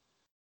 7th,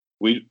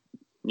 we'd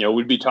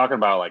be talking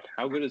about like,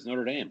 how good is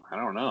Notre Dame? I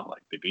don't know.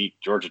 Like, they beat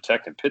Georgia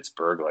Tech and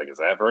Pittsburgh. Like, is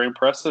that very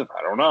impressive?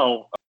 I don't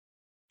know.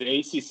 The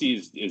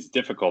ACC is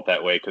difficult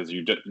that way because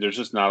there's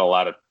just not a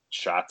lot of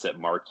shots at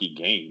marquee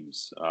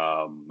games.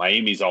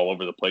 Miami's all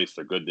over the place.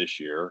 They're good this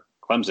year.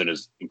 Clemson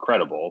is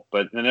incredible,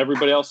 but then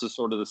everybody else is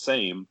sort of the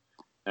same.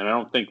 And I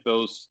don't think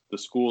the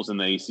schools in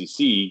the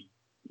ACC,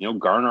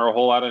 garner a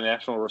whole lot of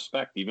national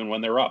respect, even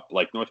when they're up.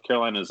 Like, North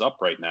Carolina is up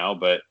right now,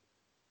 but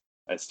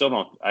I still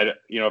don't.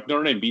 If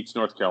Notre Dame beats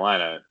North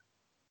Carolina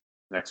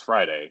next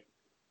Friday,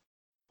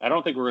 I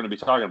don't think we're going to be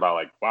talking about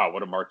like, wow,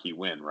 what a marquee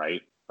win,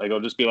 right? Like,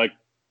 it'll just be like,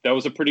 that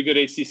was a pretty good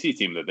ACC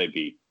team that they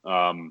beat.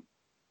 So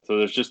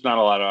there's just not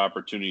a lot of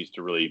opportunities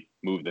to really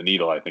move the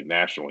needle, I think,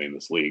 nationally in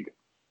this league.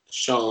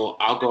 So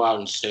I'll go out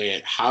and say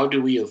it. How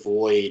do we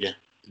avoid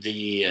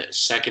the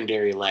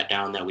secondary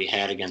letdown that we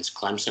had against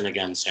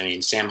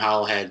Clemson? Sam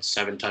Howell had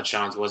 7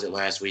 touchdowns, was it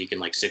last week,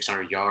 and like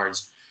 600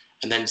 yards.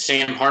 And then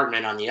Sam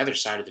Hartman on the other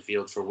side of the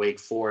field for Wake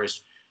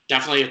Forest,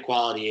 definitely a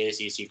quality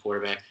ACC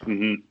quarterback.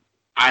 Mm-hmm.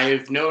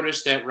 I've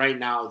noticed that right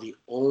now the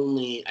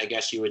only, I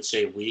guess you would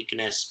say,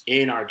 weakness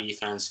in our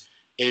defense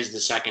is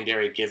the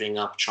secondary giving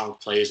up chunk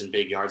plays and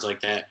big yards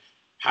like that.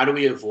 How do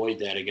we avoid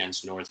that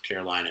against North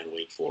Carolina and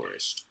Wake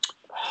Forest?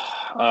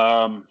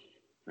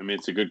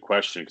 It's a good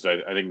question because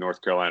I think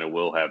North Carolina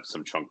will have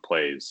some chunk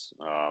plays.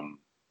 How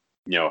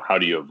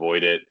do you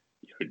avoid it?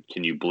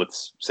 Can you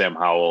blitz Sam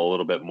Howell a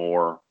little bit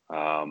more?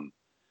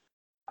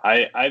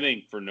 I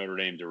think for Notre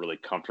Dame to really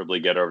comfortably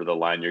get over the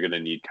line, you're going to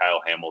need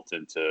Kyle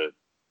Hamilton to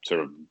sort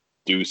of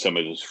do some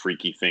of those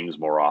freaky things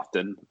more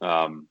often.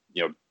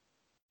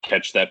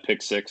 Catch that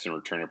pick six and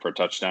return it for a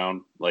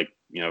touchdown. Like,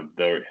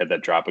 they had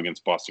that drop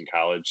against Boston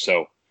College.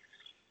 So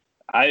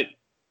I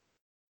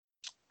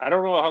I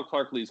don't know how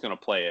Clark Lea's going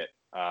to play it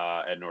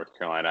at North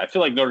Carolina. I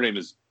feel like Notre Dame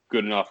is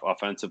good enough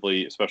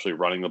offensively, especially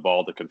running the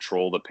ball, to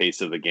control the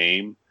pace of the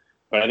game.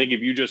 But I think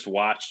if you just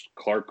watched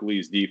Clark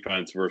Lea's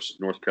defense versus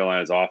North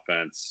Carolina's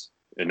offense,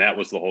 and that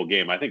was the whole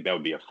game, I think that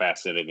would be a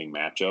fascinating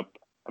matchup.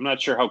 I'm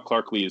not sure how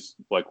Clark Lee is,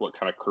 like, what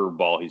kind of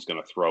curveball he's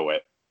going to throw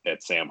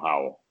at Sam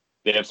Howell.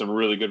 They have some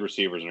really good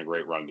receivers and a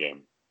great run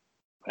game.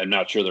 I'm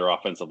not sure their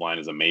offensive line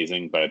is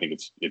amazing, but I think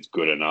it's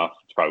good enough.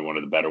 It's probably one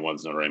of the better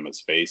ones Notre Dame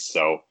has faced.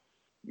 So,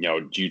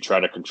 do you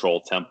try to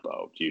control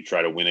tempo? Do you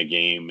try to win a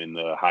game in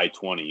the high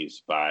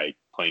 20s by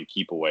playing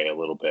keep away a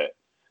little bit?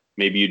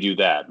 Maybe you do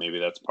that. Maybe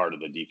that's part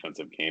of the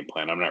defensive game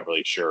plan. I'm not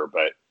really sure,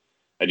 but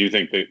I do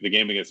think the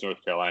game against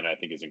North Carolina, I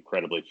think, is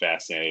incredibly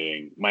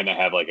fascinating. Might not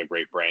have like a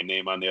great brand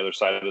name on the other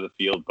side of the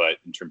field, but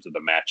in terms of the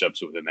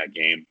matchups within that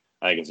game,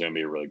 I think it's going to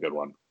be a really good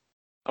one.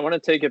 I want to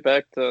take it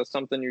back to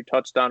something you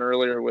touched on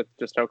earlier with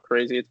just how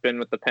crazy it's been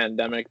with the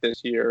pandemic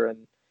this year.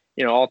 And,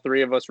 all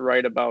three of us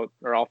write about,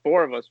 or all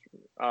four of us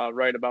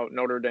write about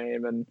Notre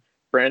Dame. And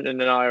Brandon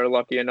and I are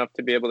lucky enough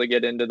to be able to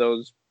get into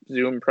those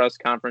Zoom press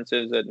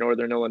conferences at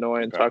Northern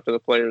Illinois and talk to the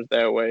players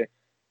that way.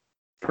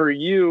 For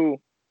you,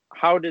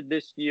 how did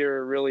this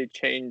year really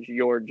change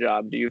your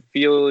job? Do you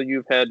feel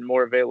you've had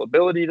more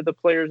availability to the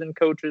players and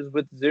coaches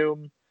with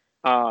Zoom?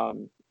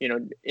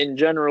 In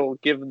general,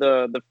 give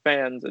the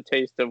fans a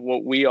taste of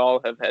what we all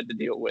have had to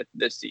deal with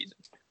this season.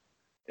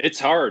 It's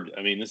hard.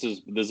 I mean, this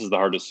is the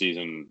hardest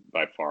season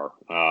by far.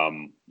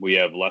 We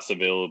have less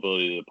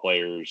availability to the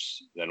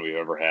players than we've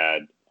ever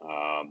had.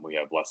 We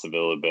have less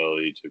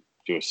availability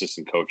to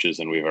assistant coaches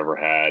than we've ever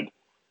had.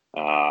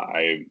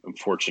 I am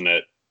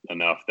fortunate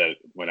enough that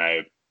when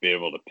I've been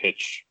able to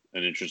pitch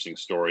an interesting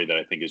story that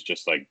I think is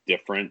just like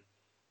different,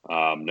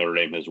 Notre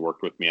Dame has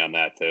worked with me on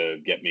that to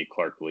get me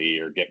Clark Lee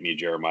or get me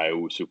Jeremiah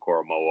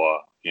Owusu-Koramoah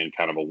in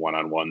kind of a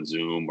one-on-one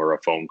Zoom or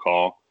a phone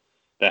call.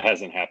 That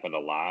hasn't happened a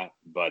lot,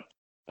 but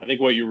I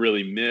think what you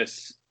really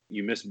miss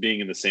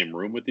being in the same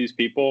room with these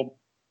people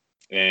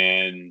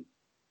and,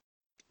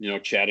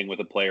 chatting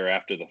with a player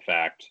after the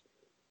fact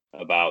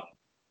about,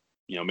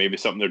 maybe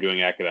something they're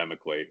doing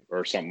academically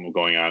or something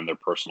going on in their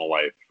personal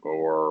life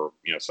or,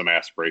 some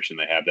aspiration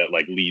they have that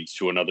like leads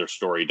to another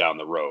story down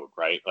the road,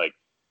 right? Like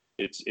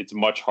it's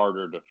much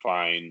harder to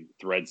find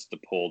threads to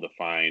pull to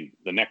find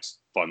the next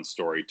fun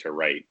story to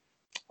write.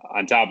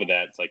 On top of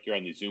that, it's like you're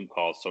on these Zoom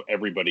calls, so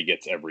everybody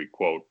gets every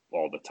quote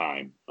all the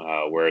time.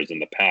 Whereas in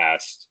the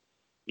past,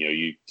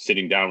 you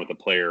sitting down with a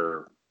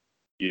player,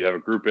 you'd have a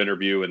group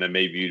interview, and then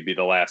maybe you'd be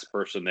the last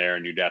person there,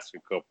 and you'd ask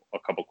a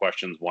couple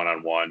questions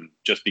one-on-one,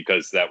 just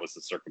because that was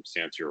the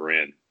circumstance you're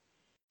in.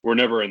 We're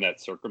never in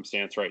that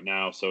circumstance right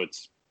now, so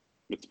it's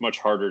much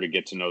harder to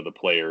get to know the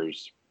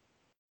players.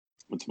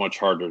 It's much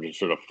harder to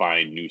sort of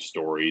find new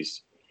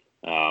stories.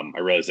 I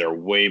realize there are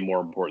way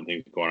more important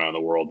things going on in the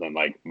world than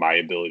like my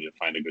ability to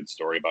find a good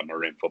story about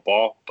Notre Dame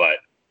football. But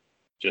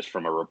just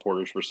from a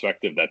reporter's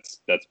perspective, that's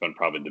been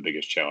probably the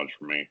biggest challenge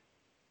for me.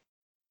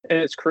 And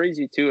it's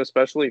crazy too,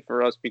 especially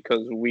for us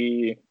because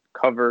we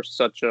cover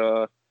such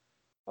a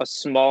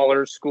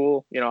smaller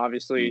school.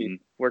 Obviously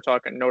we're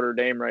talking Notre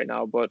Dame right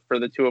now, but for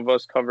the two of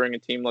us covering a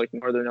team like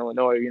Northern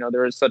Illinois,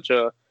 there is such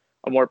a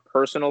more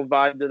personal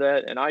vibe to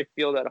that. And I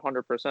feel that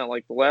 100%.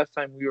 Like the last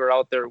time we were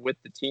out there with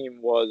the team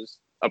was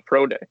a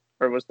pro day,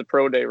 or it was the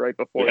pro day right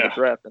before the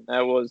draft. And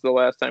that was the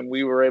last time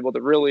we were able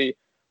to really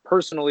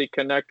personally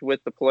connect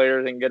with the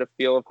players and get a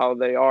feel of how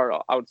they are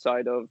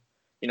outside of,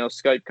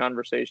 Skype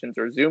conversations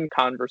or Zoom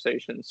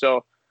conversations.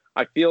 So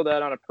I feel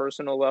that on a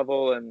personal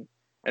level and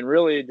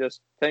really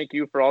just thank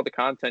you for all the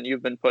content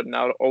you've been putting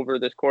out over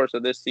this course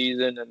of this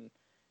season. And,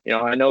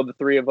 I know the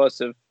three of us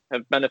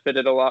have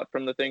benefited a lot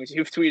from the things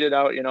you've tweeted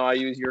out. I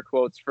use your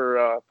quotes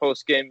for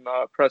post-game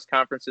press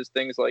conferences,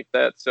 things like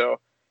that.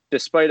 So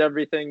despite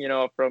everything,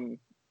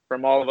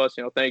 from all of us,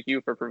 thank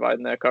you for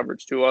providing that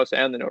coverage to us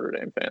and the Notre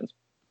Dame fans.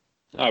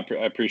 I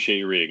appreciate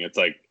you reading. It's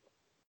like,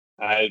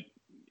 I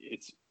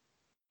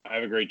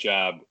have a great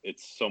job.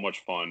 It's so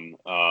much fun.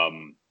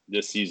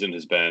 This season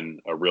has been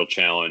a real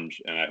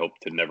challenge, and I hope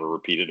to never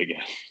repeat it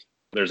again.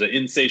 There's an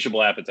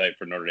insatiable appetite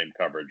for Notre Dame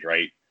coverage,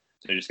 right?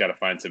 So you just got to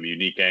find some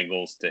unique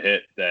angles to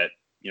hit that,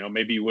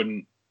 maybe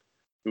we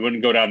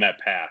wouldn't go down that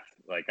path.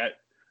 Like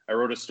I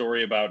wrote a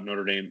story about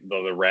Notre Dame,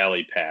 the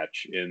rally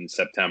patch in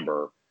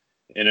September.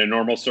 In a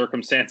normal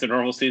circumstance, a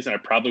normal season, I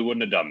probably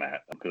wouldn't have done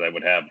that because I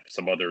would have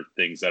some other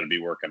things that I'd be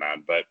working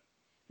on. But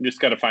you just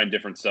got to find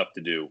different stuff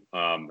to do.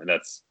 And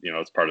that's,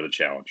 it's part of the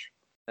challenge.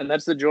 And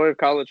that's the joy of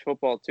college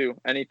football, too.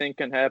 Anything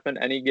can happen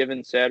any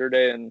given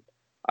Saturday. And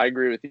I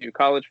agree with you.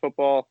 College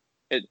football,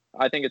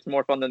 I think it's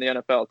more fun than the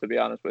NFL, to be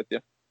honest with you.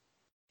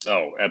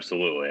 Oh,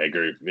 absolutely. I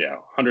agree. Yeah.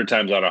 100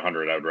 times out of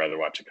 100, I would rather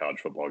watch a college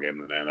football game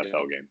than an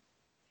NFL game.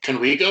 Can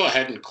we go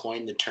ahead and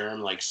coin the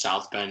term like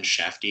South Bend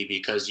Shefty?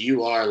 Because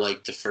you are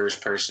like the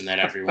first person that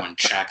everyone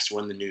checks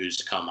when the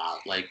news come out.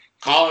 Like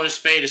call it a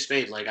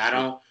spade. Like I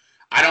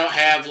don't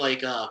have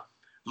like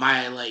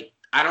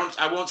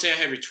I won't say I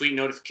have your tweet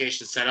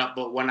notification set up,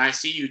 but when I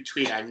see you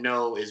tweet, I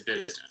know it's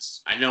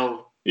business. I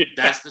know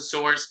that's the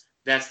source.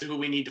 That's who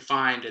we need to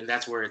find, and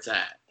that's where it's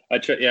at. I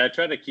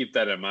try to keep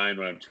that in mind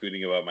when I'm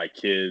tweeting about my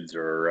kids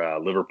or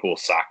Liverpool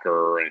soccer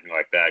or anything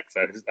like that.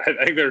 Because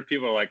I think there are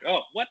people who are like,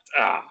 oh, what?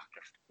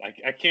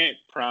 I can't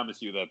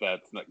promise you that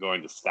that's not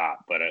going to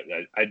stop. But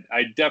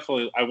I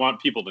definitely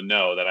want people to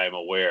know that I'm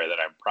aware that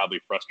I'm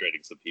probably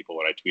frustrating some people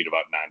when I tweet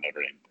about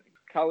non-Notre Dame things.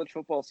 College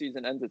football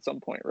season ends at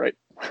some point, right?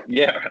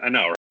 Yeah, I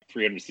know. Right?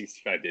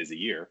 365 days a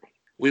year.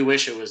 We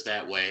wish it was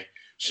that way.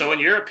 So in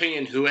your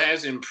opinion, who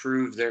has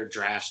improved their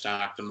draft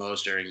stock the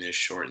most during this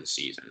shortened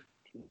season?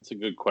 That's a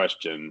good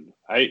question.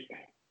 I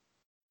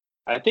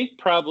think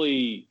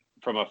probably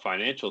from a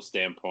financial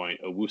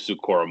standpoint, Owusu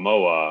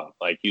Koromoa,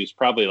 like he was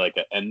probably like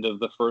an end of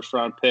the first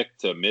round pick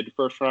to mid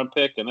first round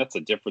pick, and that's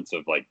a difference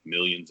of like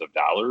millions of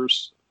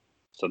dollars.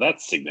 So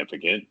that's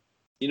significant.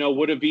 You know,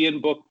 would have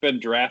Ian Book been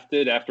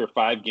drafted after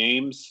 5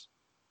 games?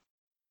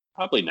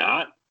 Probably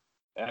not.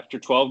 After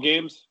 12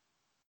 games?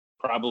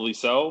 Probably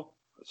so.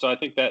 So I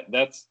think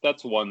that's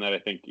one that I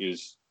think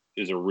is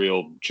a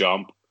real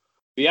jump.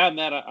 Beyond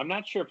that, I'm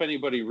not sure if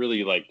anybody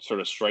really like sort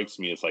of strikes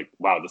me as like,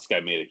 wow, this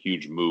guy made a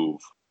huge move.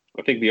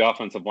 I think the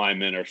offensive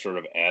linemen are sort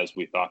of as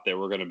we thought they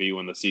were going to be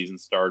when the season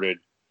started.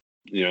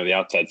 You know, the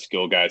outside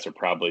skill guys are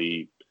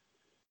probably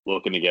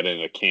looking to get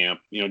into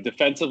camp. You know,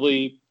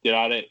 defensively, did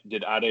Ade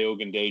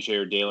Ogundeji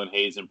or Dalen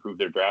Hayes improve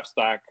their draft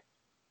stock?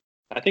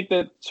 I think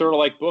that sort of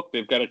like Book,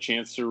 they've got a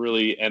chance to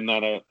really end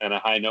on a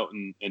high note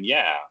and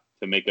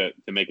to make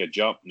a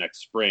jump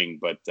next spring.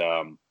 But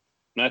I'm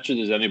not sure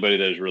there's anybody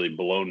that has really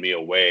blown me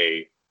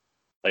away.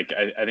 Like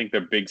I think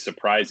the big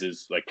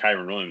surprises, like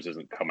Kyron Williams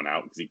isn't coming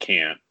out because he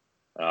can't.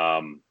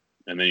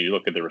 And then you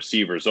look at the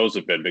receivers; those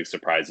have been big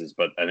surprises.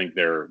 But I think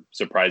they're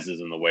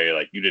surprises in the way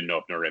like you didn't know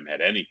if Notre Dame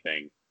had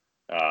anything,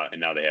 and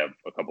now they have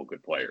a couple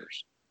good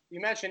players.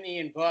 You mentioned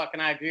Ian Book,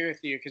 and I agree with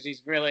you because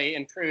he's really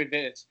improved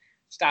his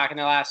stock in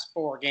the last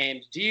 4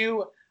 games.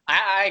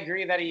 I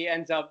agree that he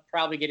ends up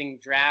probably getting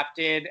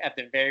drafted at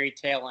the very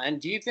tail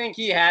end. Do you think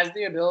he has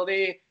the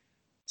ability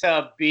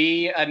to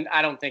be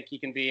I don't think he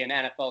can be an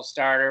NFL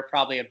starter,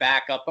 probably a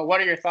backup, but what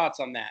are your thoughts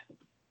on that?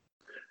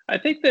 I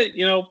think that,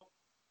 you know,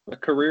 a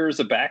career as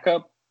a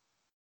backup,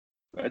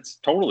 it's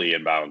totally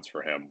in bounds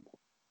for him.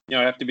 You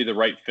know, I have to be the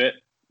right fit,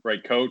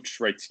 right coach,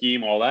 right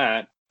scheme, all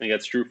that. I think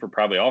that's true for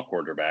probably all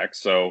quarterbacks.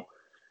 So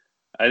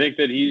I think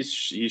that he's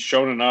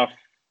shown enough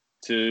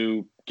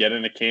to get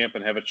into camp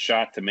and have a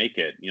shot to make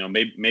it. You know,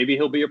 maybe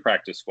he'll be a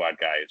practice squad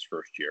guy his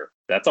first year.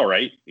 That's all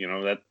right. You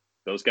know, that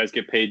those guys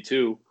get paid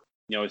too.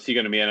 You know, is he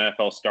going to be an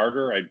NFL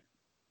starter?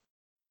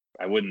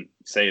 I wouldn't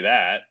say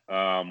that,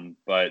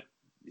 but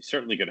he's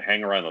certainly going to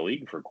hang around the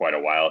league for quite a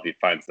while if he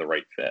finds the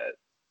right fit.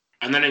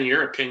 And then in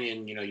your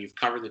opinion, you know, you've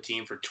covered the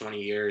team for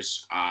 20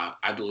 years.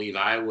 I believe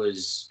I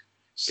was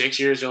 6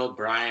 years old.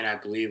 Brian, I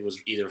believe, was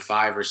either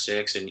 5 or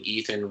 6, and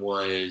Ethan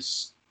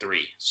was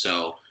 3.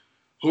 So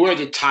who are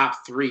the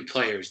top 3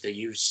 players that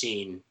you've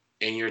seen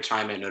in your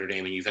time at Notre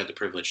Dame and you've had the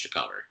privilege to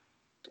cover?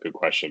 Good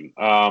question.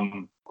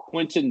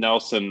 Quentin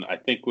Nelson, I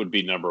think, would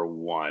be number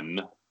 1.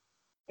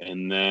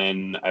 And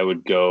then I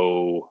would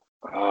go,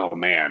 oh,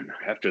 man,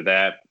 after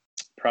that,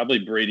 probably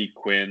Brady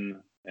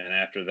Quinn. And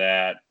after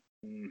that,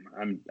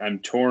 I'm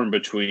torn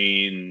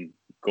between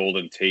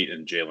Golden Tate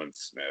and Jalen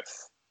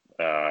Smith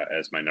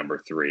as my number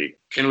 3.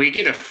 Can we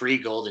get a free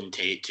Golden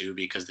Tate, too?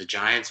 Because the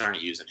Giants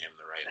aren't using him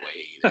the right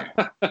way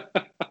either.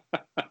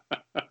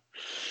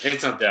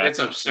 It's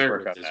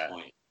absurd at this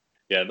point.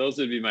 Yeah, those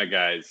would be my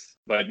guys.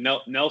 But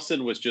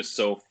Nelson was just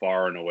so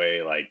far and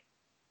away like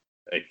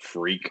a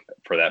freak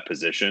for that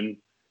position.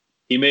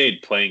 He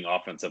made playing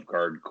offensive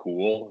guard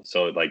cool.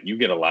 So like you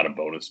get a lot of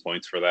bonus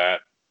points for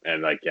that.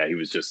 And like, yeah, he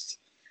was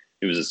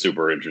a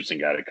super interesting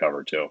guy to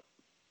cover too.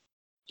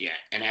 Yeah,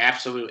 an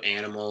absolute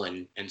animal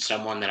and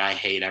someone that I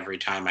hate every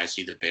time I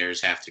see the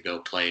Bears have to go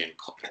play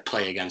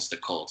against the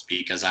Colts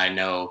because I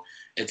know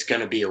it's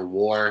going to be a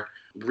war.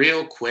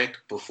 Real quick,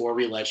 before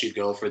we let you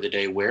go for the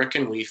day, where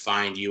can we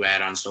find you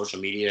at on social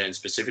media, and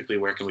specifically,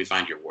 where can we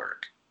find your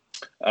work?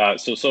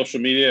 So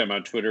social media, I'm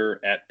on Twitter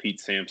at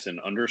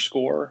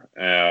 @PeteSampson_.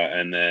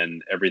 And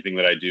then everything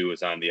that I do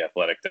is on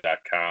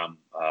theathletic.com.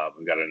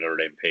 We've got a Notre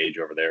Dame page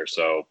over there.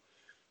 So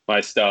my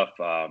stuff,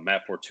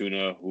 Matt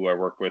Fortuna, who I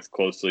work with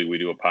closely, we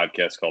do a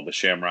podcast called The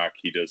Shamrock.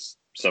 He does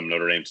some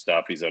Notre Dame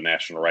stuff. He's a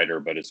national writer,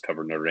 but has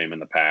covered Notre Dame in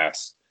the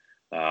past.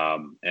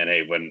 And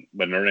hey, when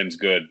Notre Dame's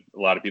good, a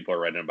lot of people are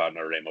writing about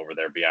Notre Dame over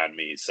there beyond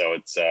me. So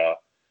it's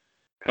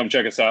come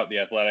check us out, The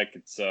Athletic.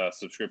 It's a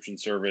subscription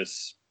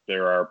service.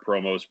 There are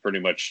promos pretty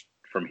much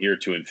from here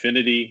to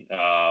infinity.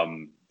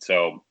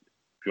 So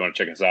if you want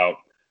to check us out,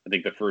 I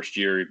think the first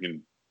year you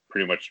can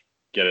pretty much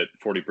get it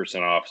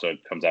 40% off. So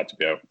it comes out to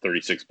be about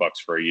 $36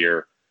 for a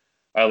year.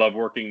 I love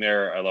working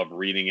there. I love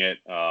reading it.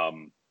 I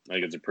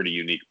think it's a pretty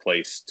unique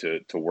place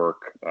to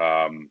work.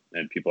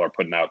 And people are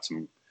putting out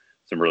some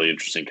really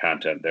interesting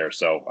content there.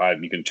 So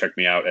you can check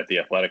me out at The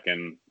Athletic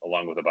and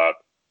along with about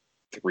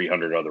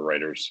 300 other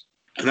writers.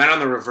 And then on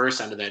the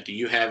reverse end of that, do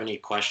you have any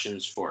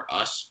questions for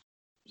us?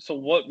 So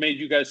what made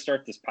you guys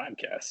start this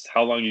podcast?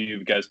 How long have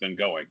you guys been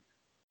going?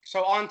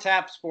 So On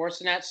Tap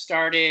Sportsnet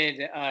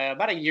started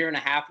about a year and a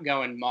half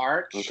ago in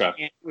March. Okay.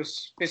 And it was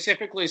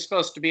specifically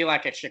supposed to be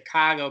like a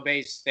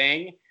Chicago-based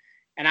thing.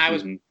 And I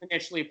was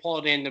initially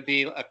pulled in to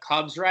be a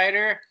Cubs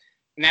writer.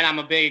 And then I'm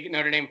a big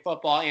Notre Dame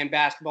football and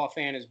basketball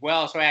fan as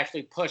well. So I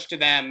actually pushed to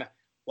them,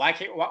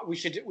 we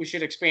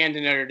should expand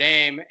to Notre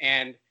Dame.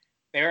 And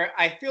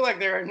I feel like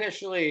they're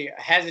initially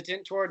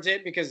hesitant towards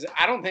it because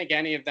I don't think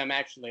any of them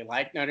actually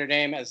like Notre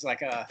Dame as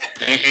like a.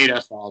 They hate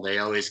us all. They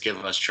always give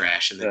us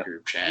trash in the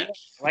group chat.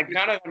 Like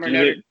none of them are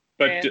Notre Dame.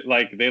 But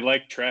like they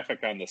like traffic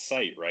on the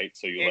site, right?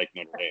 So you like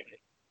Notre Dame.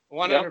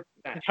 100%.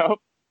 Yep.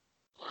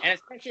 And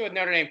especially with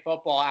Notre Dame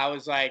football, I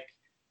was like,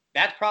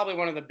 that's probably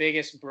one of the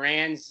biggest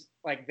brands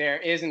like there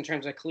is in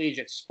terms of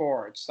collegiate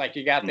sports. Like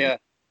you got we got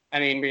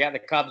the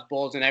Cubs,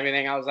 Bulls, and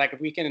everything. I was like, if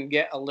we can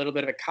get a little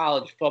bit of a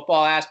college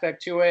football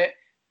aspect to it,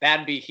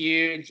 that'd be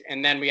huge.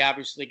 And then we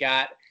obviously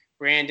got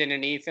Brandon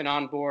and Ethan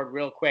on board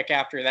real quick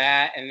after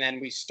that. And then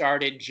we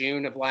started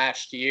June of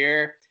last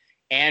year.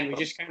 And we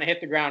just kind of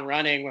hit the ground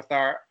running with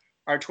our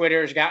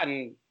Twitter's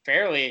gotten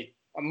fairly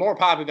more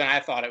popular than I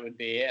thought it would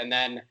be. And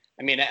then,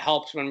 it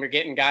helps when we're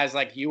getting guys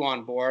like you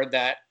on board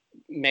that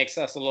makes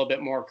us a little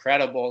bit more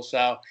credible.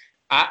 So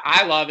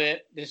I love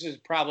it. This is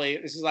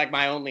like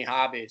my only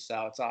hobby.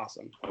 So it's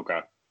awesome. Okay.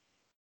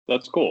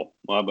 That's cool.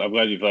 Well, I'm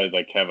glad you've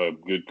have a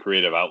good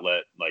creative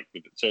outlet.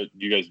 So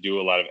do you guys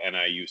do a lot of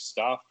NIU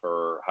stuff,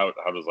 or how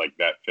does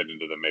that fit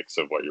into the mix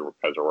of what you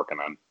guys are working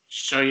on?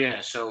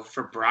 So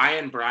for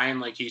Brian,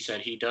 like he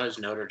said, he does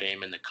Notre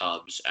Dame and the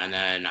Cubs, and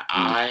then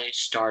I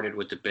started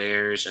with the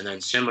Bears, and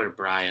then similar to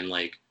Brian,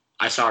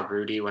 I saw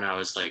Rudy when I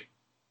was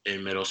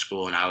in middle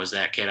school, and I was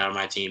that kid on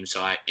my team,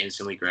 so I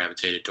instantly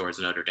gravitated towards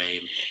Notre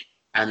Dame,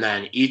 and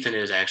then Ethan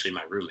is actually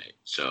my roommate,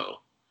 so.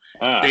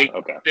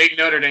 Big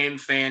Notre Dame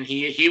fan.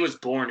 He was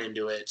born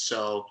into it,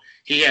 so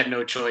he had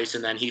no choice.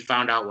 And then he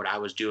found out what I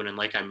was doing. And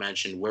like I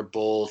mentioned,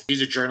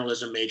 he's a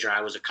journalism major.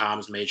 I was a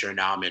comms major. And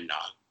now I'm in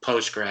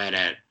post-grad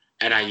at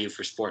NIU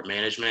for sport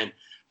management.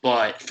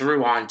 But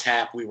through On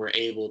Tap, we were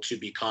able to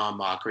become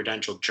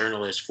credentialed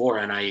journalists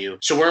for NIU.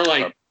 So we're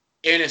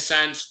in a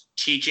sense,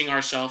 teaching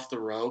ourselves the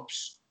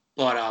ropes.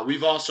 But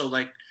we've also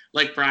like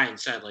Brian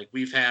said,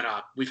 we've had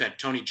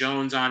Tony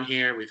Jones on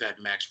here, we've had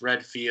Max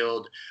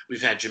Redfield,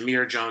 we've had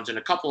Jameer Jones, and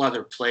a couple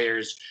other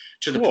players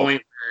to the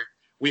point where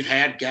we've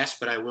had guests.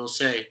 But I will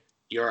say,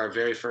 you're our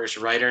very first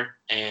writer,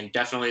 and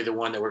definitely the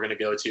one that we're going to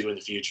go to in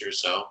the future.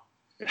 So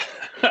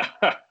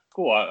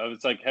cool.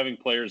 It's having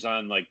players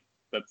on,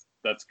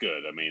 that's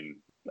good.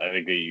 I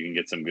think that you can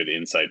get some good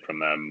insight from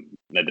them.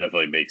 That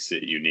definitely makes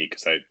it unique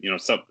because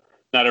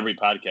not every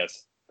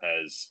podcast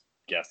has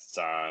guests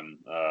on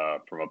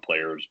from a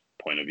player's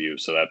point of view,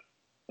 so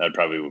that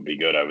probably would be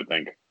good, I would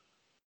think.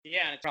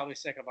 Yeah, and it's probably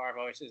sick of our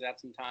voices at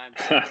some time.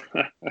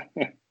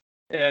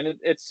 Yeah, and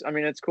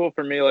it's cool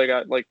for me.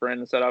 Like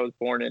Brandon said, I was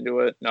born into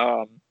it.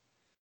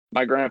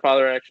 My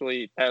grandfather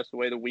actually passed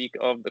away the week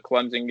of the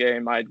Clemson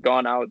game. I'd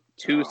gone out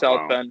to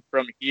South Bend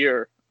from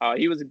here.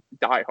 He was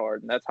a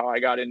diehard, and that's how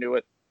I got into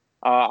it.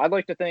 I'd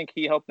like to think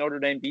he helped Notre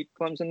Dame beat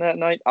Clemson that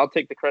night. I'll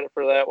take the credit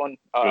for that one.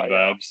 Good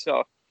vibes.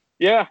 So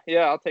yeah,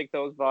 I'll take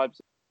those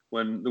vibes.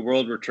 When the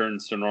world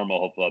returns to normal,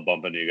 hopefully I'll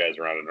bump into you guys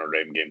around a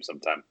Notre Dame game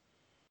sometime.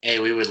 Hey,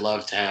 we would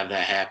love to have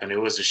that happen. It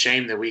was a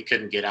shame that we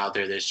couldn't get out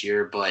there this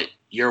year, but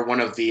you're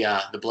one of the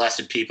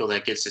blessed people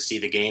that gets to see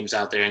the games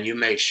out there, and you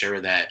make sure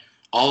that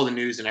all the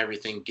news and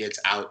everything gets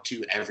out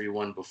to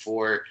everyone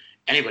before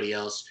anybody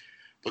else.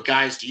 But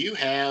guys, do you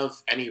have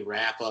any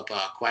wrap-up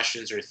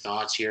questions or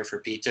thoughts here for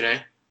Pete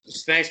today?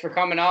 Just thanks for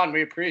coming on.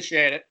 We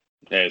appreciate it.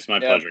 Hey, it's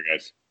my pleasure,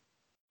 guys.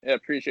 Yeah,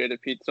 appreciate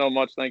it, Pete, so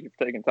much. Thank you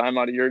for taking time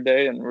out of your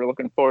day, and we're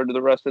looking forward to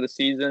the rest of the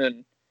season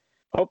and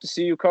hope to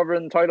see you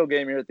covering the title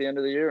game here at the end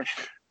of the year.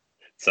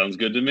 Sounds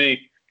good to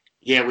me.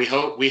 Yeah, we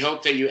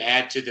hope that you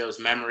add to those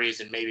memories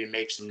and maybe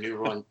make some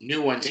new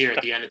ones here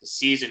at the end of the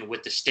season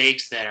with the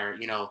stakes that are,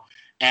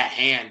 at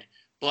hand.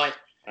 But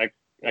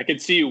I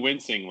could see you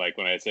wincing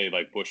when I say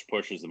Bush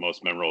Push is the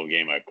most memorable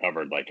game I've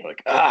covered.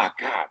 God,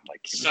 can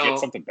we get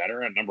something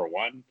better at number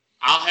one?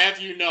 I'll have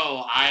you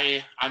know,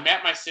 I'm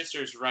at my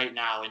sister's right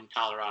now in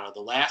Colorado.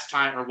 The last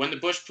time, or when the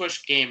Bush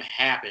Push game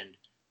happened,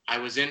 I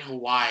was in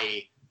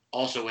Hawaii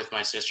also with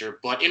my sister,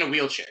 but in a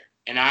wheelchair.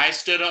 And I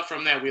stood up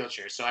from that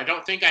wheelchair. So I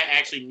don't think I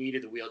actually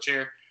needed the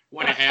wheelchair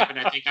when it happened.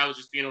 I think I was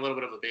just being a little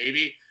bit of a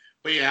baby.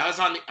 But yeah, I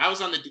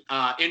was on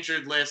the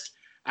injured list.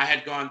 I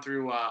had gone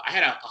through, I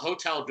had a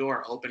hotel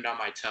door opened on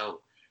my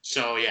toe.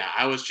 So yeah,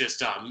 I was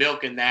just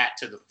milking that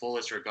to the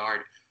fullest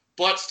regard.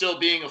 But still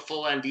being a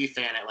full ND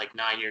fan at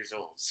 9 years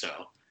old. So,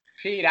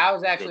 Pete, I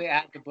was actually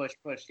at the Bush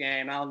Push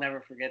game. I'll never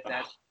forget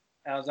that.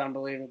 That was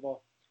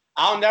unbelievable.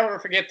 I'll never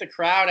forget the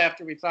crowd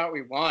after we thought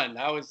we won.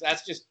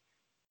 That's just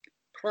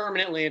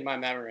permanently in my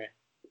memory.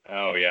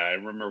 Oh yeah, I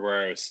remember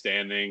where I was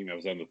standing. I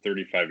was on the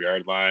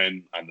 35-yard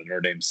line on the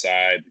Notre Dame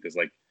side because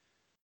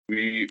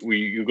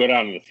you go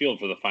down to the field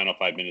for the final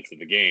 5 minutes of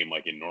the game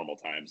in normal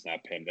times,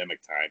 not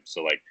pandemic times.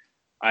 So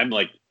I'm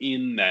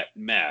in that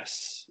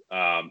mess.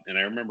 And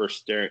I remember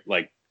staring,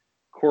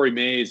 Corey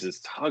Mays is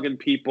tugging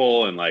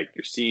people, and like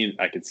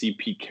I could see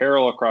Pete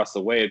Carroll across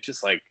the way. It's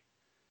just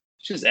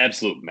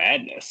absolute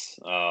madness.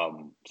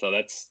 So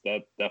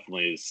that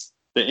definitely is,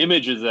 the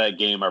images of that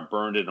game are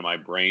burned into my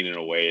brain in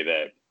a way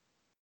that,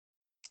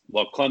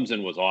 well,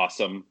 Clemson was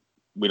awesome.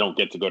 We don't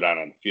get to go down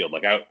on the field.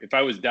 Like if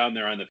I was down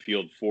there on the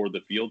field for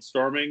the field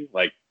storming,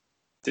 like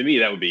to me,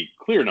 that would be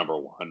clear number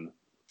one.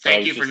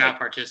 Thank you for not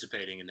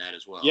participating in that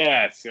as well.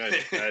 Yeah, it's good.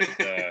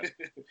 I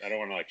don't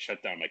want to like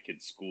shut down my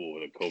kid's school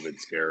with a COVID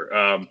scare.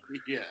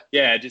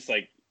 Yeah, just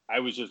like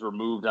I was just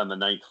removed on the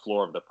 9th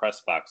floor of the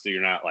press box, so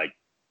you're not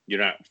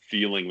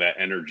feeling that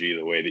energy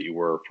the way that you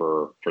were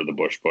for the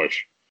Bush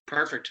Push.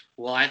 Perfect.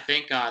 Well, I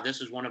think this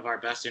was one of our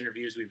best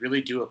interviews. We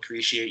really do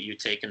appreciate you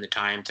taking the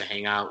time to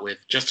hang out with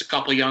just a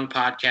couple young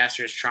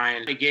podcasters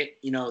trying to get,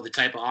 the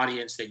type of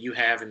audience that you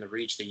have and the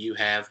reach that you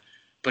have.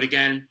 But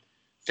again,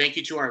 thank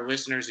you to our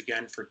listeners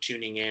again for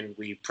tuning in.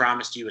 We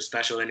promised you a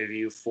special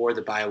interview for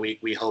the bye week.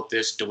 We hope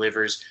this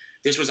delivers.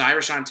 This was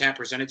Irish on Tap,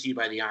 presented to you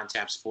by the On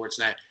Tap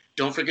Sportsnet.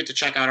 Don't forget to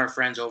check out our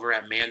friends over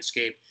at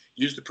Manscaped.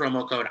 Use the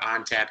promo code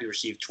ONTAP. You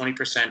receive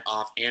 20%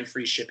 off and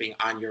free shipping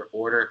on your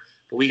order.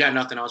 But we got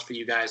nothing else for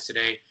you guys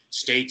today.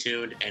 Stay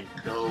tuned and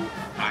go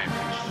Irish.